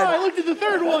god. looked at the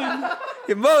third one.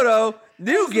 Himoto.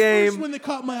 New The game. first one that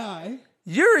caught my eye.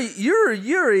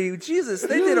 Yuri. Jesus,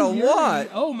 they did a Yuri. lot.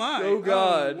 Oh my. Oh,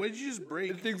 God. What did you just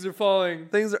break? Things are falling.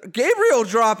 Things are Gabriel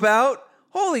drop out.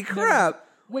 Holy crap.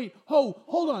 Wait. Oh,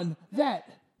 hold on. That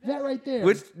right there.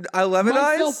 Which 11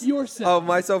 Myself, eyes? yourself. Oh,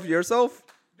 myself, yourself?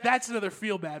 That's another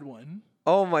feel bad one.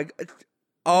 Oh my god.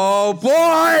 Oh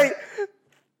boy!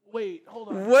 Wait, hold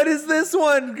on. What is this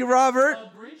one, Robert? A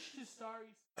Bridge to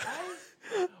Starry Skies?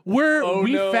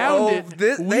 We no. found it.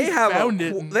 They have found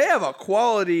a it. they have a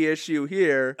quality issue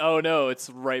here. Oh no, it's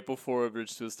right before A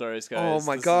Bridge to the Starry Skies. Oh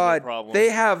my This is god. the problem.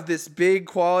 They have this big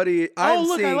quality. Oh,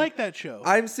 look, I like that show.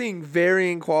 I'm seeing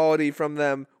varying quality from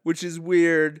them, which is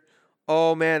weird.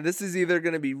 Oh man, this is either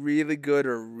going to be really good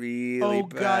or really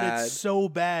bad. God, it's so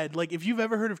bad. Like, if you've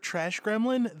ever heard of Trash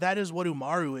Gremlin, that is what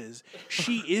Umaru is.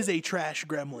 She is a trash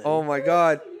gremlin. Oh my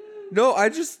god. No, I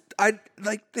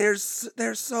like they're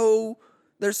so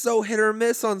hit or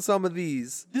miss on some of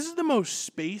these. This is the most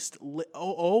spaced.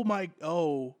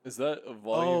 Oh. Is that a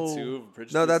volume Oh. 2 of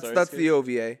Bridge No, to the that's Starry the Skies?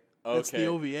 OVA. Okay. That's the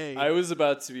OVA. I was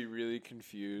about to be really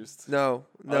confused. No,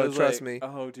 I no, was trust like, me.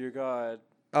 Oh dear God.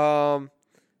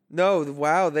 No,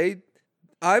 wow,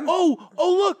 I'm Oh,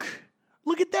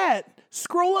 look at that.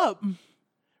 Scroll up.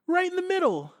 Right in the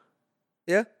middle.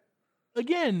 yeah.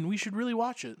 Again, we should really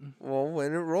watch it. Well,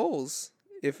 when it rolls,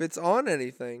 if it's on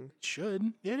anything. It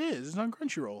should. It is. It's on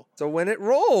Crunchyroll. So when it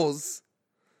rolls.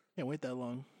 Can't wait that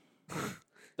long.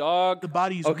 Dog. The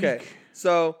body's Okay. weak.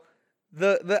 So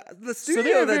the So studio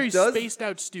they're a that very does spaced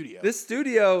out studio. this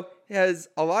studio has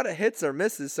a lot of hits or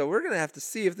misses, so we're gonna have to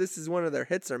see if this is one of their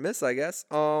hits or miss, I guess.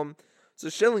 So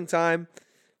Shilling Time,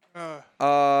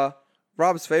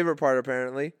 Rob's favorite part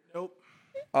apparently. Nope.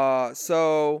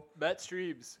 So Matt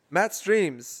Streams. Matt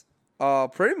streams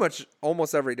pretty much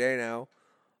almost every day now.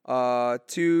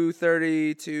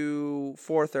 2:30 to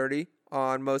 4:30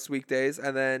 on most weekdays,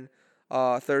 and then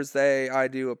Thursday I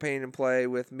do a paint and play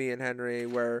with me and Henry,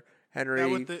 where Henry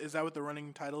Is that what the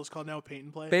running title is called now? Paint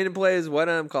and play? paint and play is what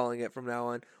I'm calling it from now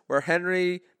on, where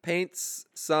Henry paints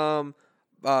some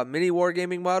mini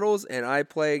wargaming models and I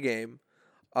play a game.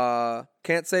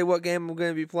 Can't say what game I'm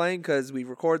going to be playing because we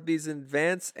record these in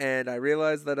advance, and I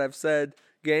realize that I've said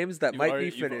games that might be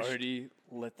You've finished. already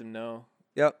let them know.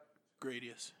 Yep,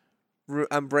 Gradius.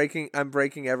 I'm breaking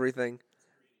everything.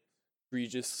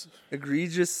 Regis.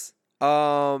 Egregious.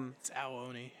 It's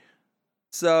Aoni.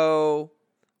 So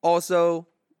also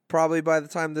probably by the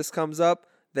time this comes up,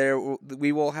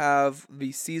 we will have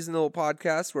the seasonal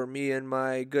podcast where me and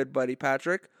my good buddy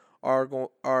Patrick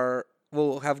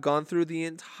will have gone through the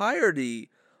entirety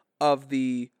of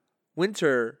the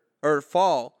winter or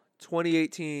fall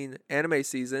 2018 anime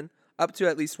season, up to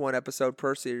at least one episode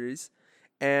per series,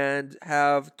 and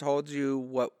have told you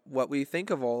what we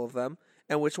think of all of them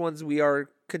and which ones we are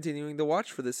continuing to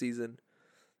watch for the season.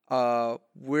 Me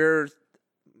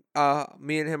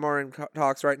and him are in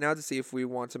talks right now to see if we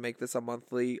want to make this a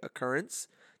monthly occurrence.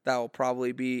 That will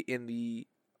probably be in the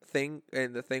thing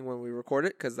when we record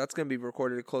it, because that's going to be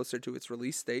recorded closer to its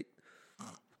release date.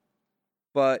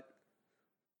 But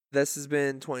this has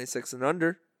been 26 and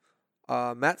under.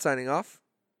 Matt signing off.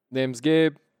 Name's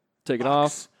Gabe. Taking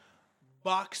off.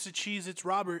 Box of Cheez-Its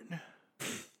Robert.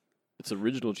 It's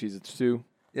original Cheez-Its too.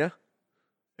 Yeah.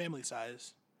 Family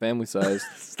size. Family sized.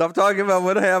 Stop talking about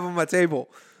what I have on my table.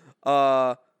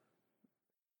 That's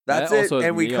Matt it. also has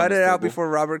And we me on cut his it out table. before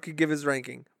Robert could give his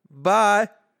ranking. Bye.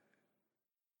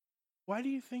 Why do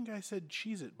you think I said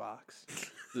Cheez-It box?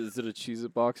 Is it a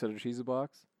Cheez-It box at a Cheez-It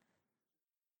box?